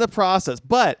man. in the process,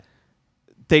 but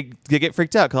they get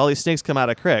freaked out because all these snakes come out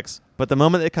of Crix. But the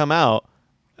moment they come out,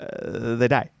 they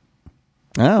die.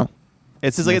 oh.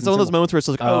 It's just like it's one of those moments where it's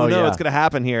like, oh, Oh, no, yeah. it's gonna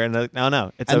happen here, and like,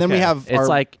 no, it's And then we okay. have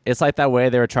It's like that way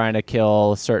they were trying to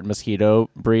kill certain mosquito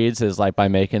breeds is like by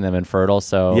making them infertile.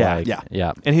 So Yeah, like, yeah.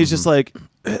 yeah. and he's just like,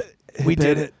 we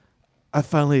did it. I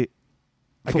finally.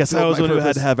 I guess I Fulfilled was the my one who had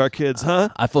purpose. to have our kids, huh?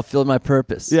 I fulfilled my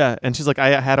purpose. Yeah, and she's like,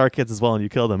 I had our kids as well, and you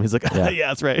killed them. He's like, Yeah. yeah,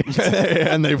 that's right.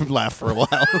 and they laugh for a while.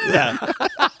 yeah.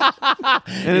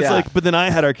 And it's Yeah. like, but then I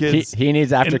had our kids, He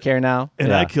needs aftercare now. and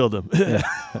yeah. I killed them.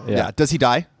 Yeah. Does he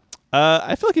die?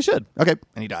 I feel like he should. Okay.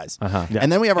 And he dies. Uh-huh. Yeah.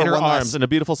 And then we have in our her one arms last, in a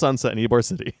beautiful sunset in Ybor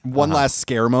City. one last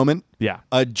scare moment. Yeah.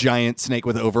 A giant snake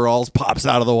with overalls pops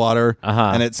out of the water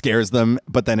and it scares them,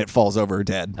 but then it falls over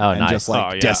dead Oh, and nice. just like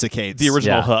Oh, yeah. desiccates. The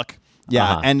original Yeah. Hook.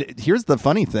 Yeah, and here's the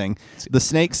funny thing: the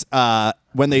snakes,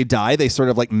 when they die, they sort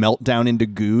of like melt down into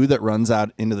goo that runs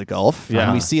out into the Gulf. Yeah.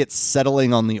 and we see it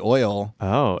settling on the oil.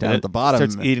 Oh, down and at the bottom,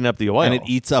 starts eating up the oil. and it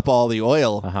eats up all the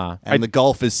oil. And the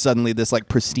Gulf is suddenly this like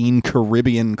pristine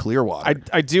Caribbean clear water.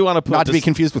 I do want to put Not to be this-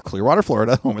 confused with Clearwater,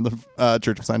 Florida, home of the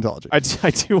Church of Scientology.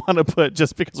 I do want to put,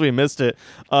 just because we missed it,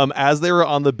 as they were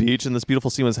on the beach and this beautiful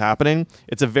scene was happening,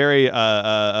 it's a very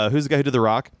who's the guy who did The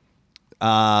Rock?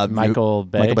 Michael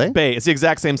Bay. Michael Bay? Bay. It's the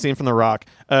exact same scene from The Rock.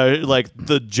 Like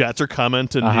the jets are coming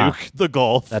to nuke the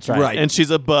Gulf. That's right. Right. And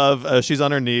she's above. She's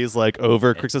on her knees, like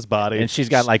over Crix's body, And she's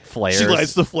got like flares. She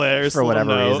lights the flares for to let whatever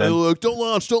them know, reason. "Hey, look, don't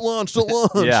launch, don't launch, don't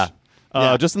launch. Yeah.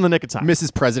 Yeah. just in the nick of time.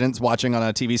 Mrs. President's watching on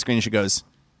a TV screen. And she goes,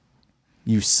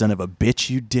 "You son of a bitch,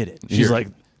 you did it." She's like,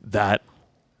 that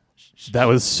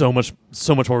was so much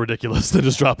more ridiculous than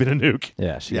just dropping a nuke.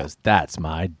 Yeah, she goes, "That's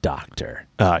my doctor."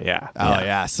 Yeah. "Oh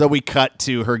yeah." So we cut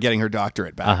to her getting her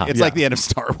doctorate back. It's like the end of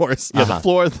Star Wars. Yeah, the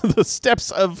floor, the steps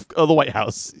of the White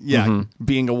House. Yeah,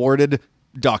 being awarded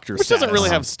doctor Which status. doesn't really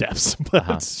have steps,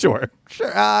 but sure.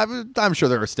 Sure, I'm sure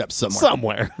there are steps somewhere.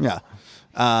 Somewhere. Yeah.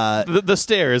 The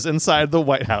stairs inside the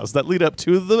White House that lead up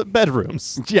to the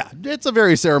bedrooms. Yeah, it's a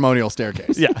very ceremonial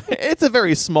staircase. Yeah, it's a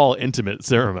very small, intimate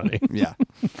ceremony. Yeah.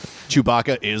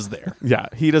 Chewbacca is there. Yeah,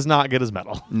 he does not get his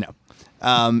medal. No.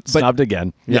 But Snubbed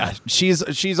again. yeah,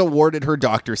 she's awarded her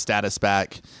doctor status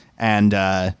back, and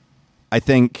I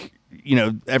think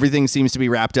everything seems to be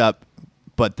wrapped up.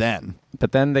 But then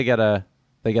the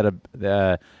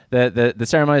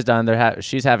ceremony's done.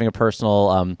 She's having a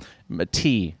personal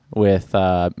tea with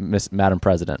Madam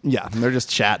President. yeah, they're just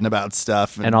chatting about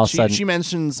stuff, And all of a sudden- she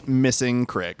mentions missing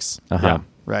Crix, Uh-huh.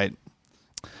 right?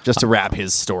 Just to wrap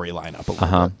his storyline up a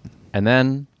little bit. And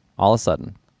then all of a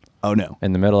sudden, Oh no,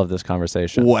 in the middle of this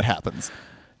conversation, what happens?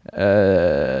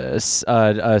 a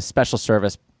special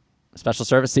service, secret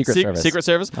service. Secret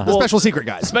Service? The special secret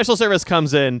guys. Special Service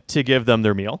comes in to give them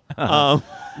their meal.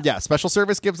 Yeah, special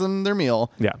service gives them their meal.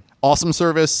 Yeah. Awesome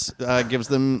service gives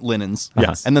them linens.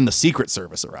 Yes. And then the secret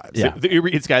service arrives. Yeah. The Uber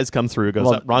Eats guys come through, goes,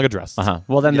 Well- wrong address. Uh-huh.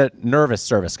 Well, then the nervous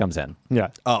service comes in. Yeah.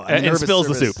 Oh, and nervous spills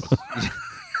the service. soup.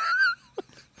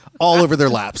 All over their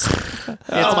laps.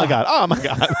 Oh my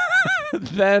God.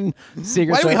 Then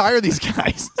Secret Why do we Service. hire these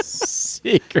guys?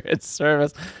 Secret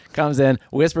Service comes in,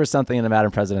 whispers something in the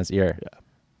Madam President's ear,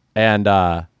 and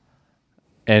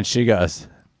she goes,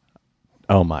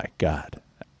 "Oh my God!"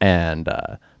 And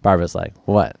Barbara's like,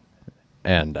 "What?"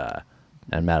 And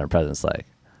Madam President's like,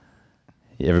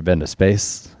 "You ever been to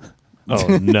space?" Oh,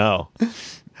 no.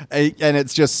 And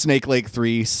it's just Snake Lake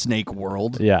 3, Snake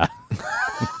World. Yeah.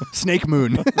 Snake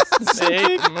Moon.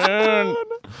 Snake Moon.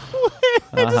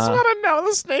 I just want to know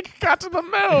the snake got to the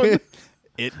moon.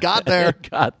 It got there.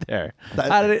 Got there.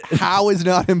 How is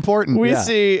not important. We Yeah.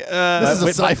 see This is a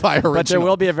sci-fi original. But there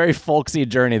will be a very folksy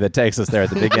journey that takes us there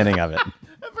at the beginning of it.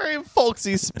 a very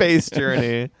folksy space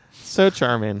journey. So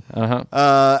charming.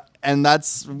 And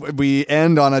we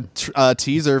end on a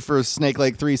teaser for Snake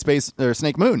Lake 3 Space or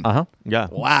Snake Moon. Yeah.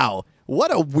 Wow.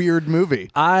 What a weird movie.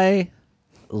 I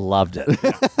loved it.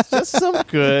 Just some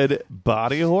good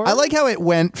body horror. I like how it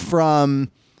went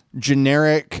from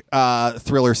generic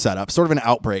thriller setup, sort of an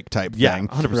Outbreak type Yeah, thing,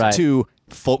 100%. Right. to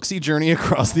folksy journey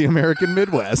across the American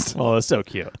Midwest, Oh, that's so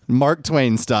cute. Mark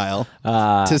Twain style,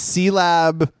 to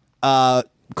C-Lab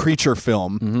creature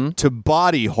film, to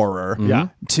body horror, Yeah.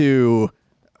 to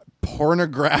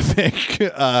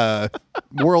pornographic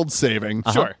world saving,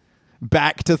 Sure.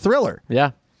 back to thriller.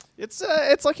 Yeah. It's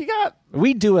like you got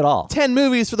We do it all. 10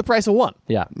 movies for the price of one.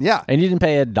 Yeah. Yeah. And you didn't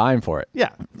pay a dime for it. Yeah.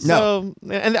 So,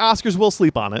 and the Oscars will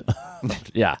sleep on it.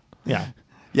 Yeah. Yeah.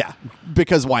 Yeah,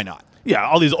 because why not? Yeah,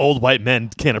 all these old white men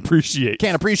can't appreciate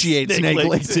Snake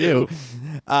Lake 2.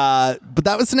 But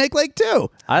that was Snake Lake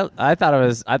 2. I thought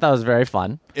it was very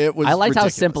fun. It was I liked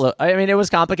ridiculous. how simple. I mean, it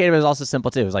was complicated, but it was also simple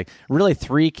too. It was like really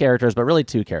 3 characters, but really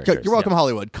 2 characters. You're welcome,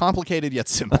 Hollywood. Complicated yet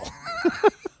simple.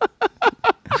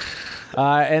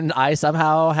 And I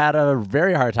somehow had a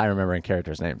very hard time remembering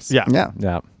characters' names. Yeah. Yeah.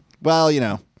 Yeah. Well,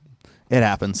 it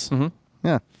happens.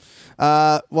 Yeah.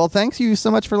 Well, thanks you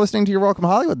so much for listening to Your Welcome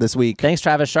Hollywood this week. Thanks,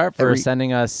 Travis Sharp, for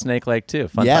sending us Snake Lake 2.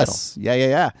 Fun Yes.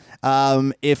 Yeah.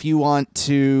 If you want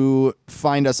to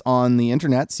find us on the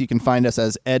internets, you can find us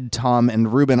as Ed, Tom,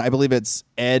 and Ruben. I believe it's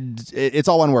Ed. It's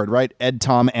all one word, right? Ed,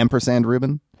 Tom, ampersand,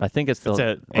 Ruben. I think it's the It's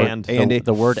a and.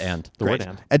 the word and. The Great. word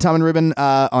and. Ed, Tom, and Ruben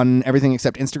on everything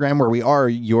except Instagram, where we are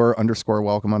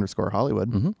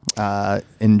your_welcome_Hollywood.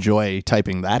 Enjoy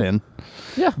typing that in.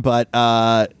 Yeah. But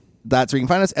that's where you can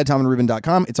find us,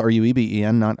 edtomandruben.com. It's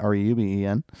RUEBEN, not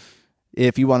REUBEN.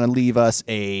 If you want to leave us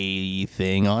a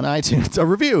thing on iTunes, a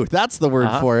review, that's the word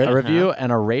for it. A review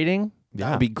and a rating.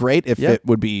 That would be great if it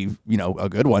would be, a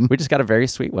good one. We just got a very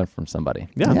sweet one from somebody.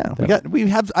 Yeah,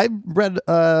 I read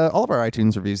all of our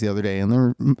iTunes reviews the other day, and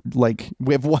they're like,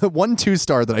 we have one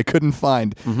 2-star that I couldn't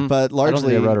find, but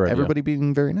largely they wrote a review. everybody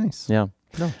being very nice. Yeah.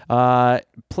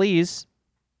 Please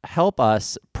help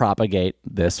us propagate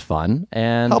this fun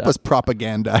and Help us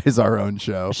propagandize our own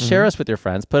show. share us with your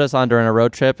friends. Put us on during a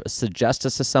road trip. Suggest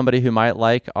us to somebody who might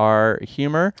like our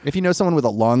humor. If you know someone with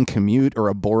a long commute or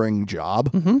a boring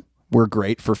job, we're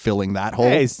great for filling that hole.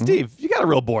 Hey, Steve, you got a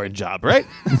real boring job, right?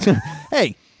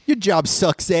 Hey, Your job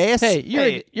sucks ass.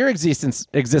 Hey, your existence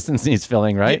needs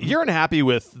filling, right? You're unhappy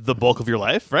with the bulk of your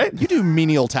life, right? You do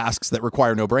menial tasks that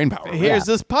require no brain power. Here's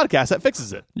this podcast that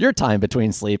fixes it. Your time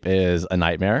between sleep is a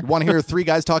nightmare. Want to hear three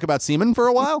guys talk about semen for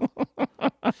a while?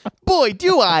 Boy,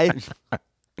 do I.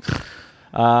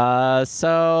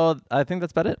 So I think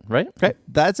that's about it, right? Okay,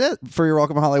 that's it for your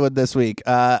Welcome to Hollywood this week.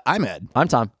 I'm Ed. I'm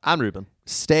Tom. I'm Ruben.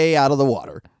 Stay out of the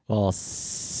water. We'll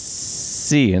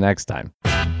see you next time.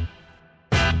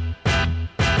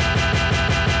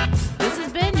 This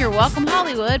has been your Welcome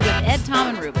Hollywood with Ed,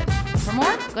 Tom, and Ruben. For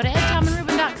more, go to